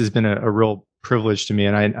 And this has been a real privilege to me.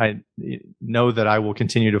 And I know that I will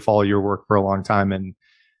continue to follow your work for a long time and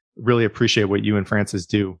really appreciate what you and Francis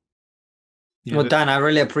do. Well, Dan, I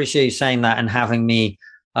really appreciate you saying that and having me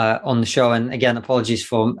on the show. And again, apologies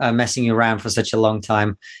for messing you around for such a long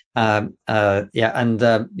time. Thank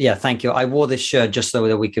you. I wore this shirt just so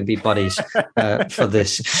that we could be buddies for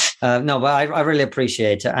this. But I really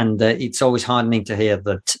appreciate it. And it's always heartening to hear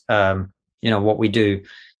that, what we do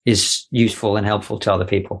is useful and helpful to other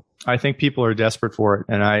people. I think people are desperate for it.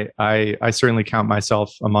 And I certainly count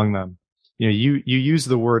myself among them. You use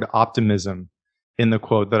the word optimism in the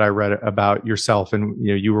quote that I read about yourself. And,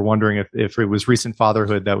 you were wondering if it was recent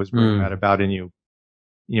fatherhood that was bringing that about in you.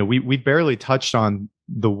 We barely touched on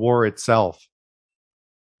the war itself,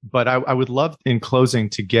 but I would love in closing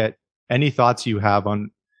to get any thoughts you have on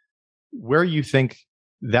where you think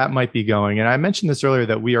that might be going. And I mentioned this earlier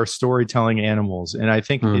that we are storytelling animals. And I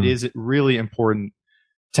think it is really important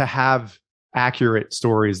to have accurate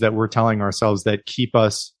stories that we're telling ourselves that keep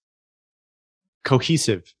us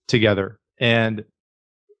cohesive together. And,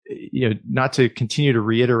 not to continue to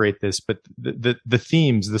reiterate this, but the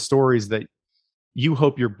themes, the stories that you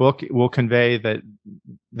hope your book will convey that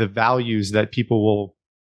the values that people will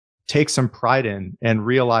take some pride in and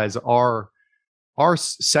realize are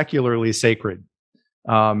secularly sacred,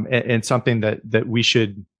 and something that we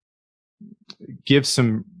should give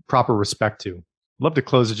some proper respect to. I'd love to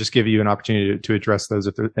close and just give you an opportunity to address those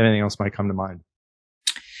if anything else might come to mind.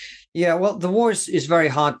 Yeah, well, the war is very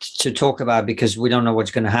hard to talk about because we don't know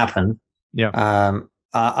what's going to happen. Yeah.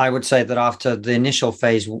 I would say that after the initial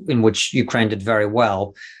phase in which Ukraine did very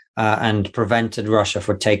well and prevented Russia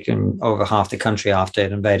from taking over half the country after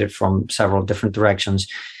it invaded from several different directions,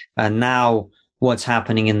 and now what's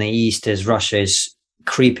happening in the East is Russia is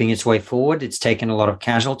creeping its way forward. It's taken a lot of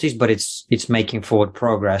casualties, but it's making forward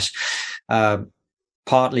progress,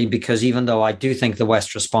 partly because even though I do think the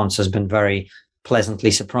West response has been very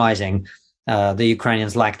pleasantly surprising, the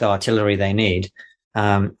Ukrainians lack the artillery they need.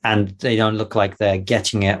 And they don't look like they're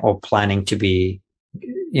getting it or planning to be,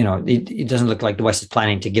 it doesn't look like the West is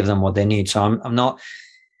planning to give them what they need. So I'm not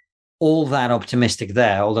all that optimistic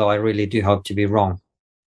there, although I really do hope to be wrong.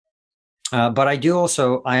 But I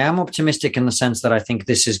am optimistic in the sense that I think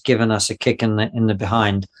this has given us a kick in the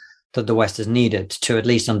behind that the West has needed to at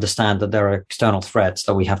least understand that there are external threats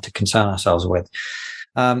that we have to concern ourselves with.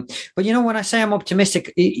 But, when I say I'm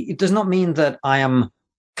optimistic, it does not mean that I am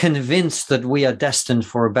convinced that we are destined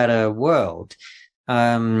for a better world.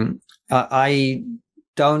 I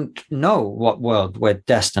don't know what world we're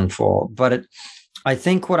destined for, but I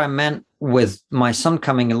think what I meant with my son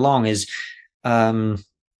coming along is I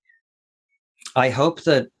hope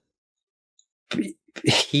that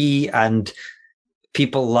he and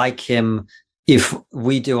people like him, if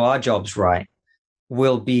we do our jobs right,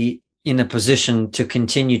 will be in a position to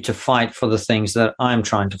continue to fight for the things that I'm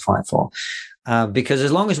trying to fight for. Because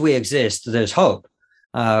as long as we exist, there's hope.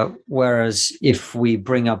 Whereas if we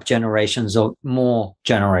bring up more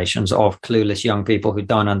generations of clueless young people who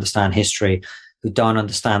don't understand history, who don't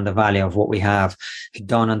understand the value of what we have, who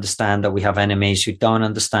don't understand that we have enemies, who don't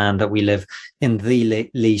understand that we live in the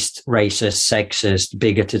least racist, sexist,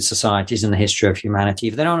 bigoted societies in the history of humanity,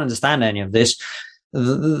 if they don't understand any of this,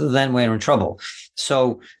 then we're in trouble.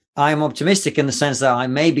 So I'm optimistic in the sense that I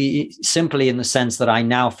may be simply in the sense that I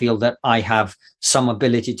now feel that I have some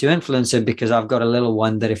ability to influence it because I've got a little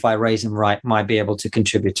one that if I raise him right, might be able to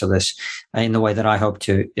contribute to this in the way that I hope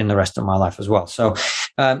to in the rest of my life as well. So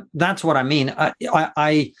that's what I mean.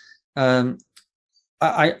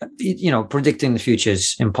 Predicting the future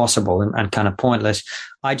is impossible and kind of pointless.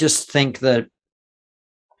 I just think that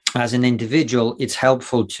as an individual, it's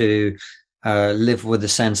helpful to live with the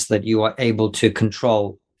sense that you are able to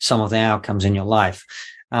control some of the outcomes in your life.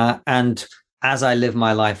 And as I live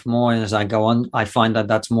my life more and as I go on, I find that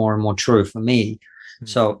that's more and more true for me. Mm-hmm.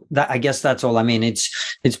 So I guess that's all I mean.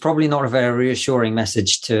 It's probably not a very reassuring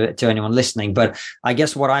message to anyone listening, but I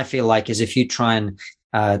guess what I feel like is if you try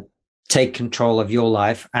and take control of your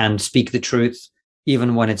life and speak the truth,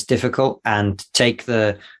 even when it's difficult, and take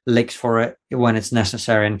the licks for it when it's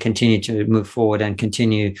necessary and continue to move forward and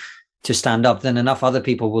continue to stand up, then enough other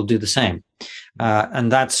people will do the same. I'm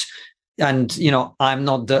not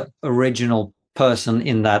the original person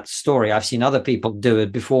in that story. I've seen other people do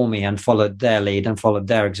it before me and followed their lead and followed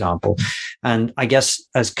their example. And I guess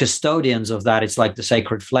as custodians of that, it's like the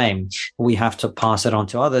sacred flame. We have to pass it on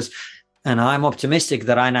to others. And I'm optimistic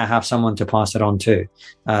that I now have someone to pass it on to.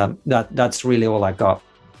 That's really all I got.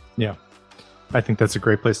 Yeah, I think that's a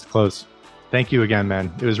great place to close. Thank you again,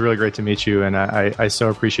 man. It was really great to meet you. And I so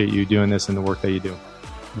appreciate you doing this and the work that you do.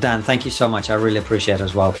 Dan, thank you so much. I really appreciate it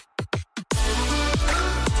as well.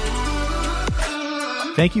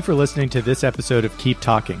 Thank you for listening to this episode of Keep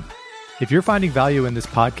Talking. If you're finding value in this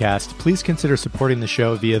podcast, please consider supporting the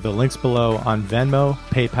show via the links below on Venmo,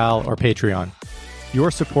 PayPal, or Patreon.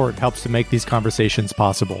 Your support helps to make these conversations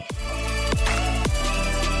possible.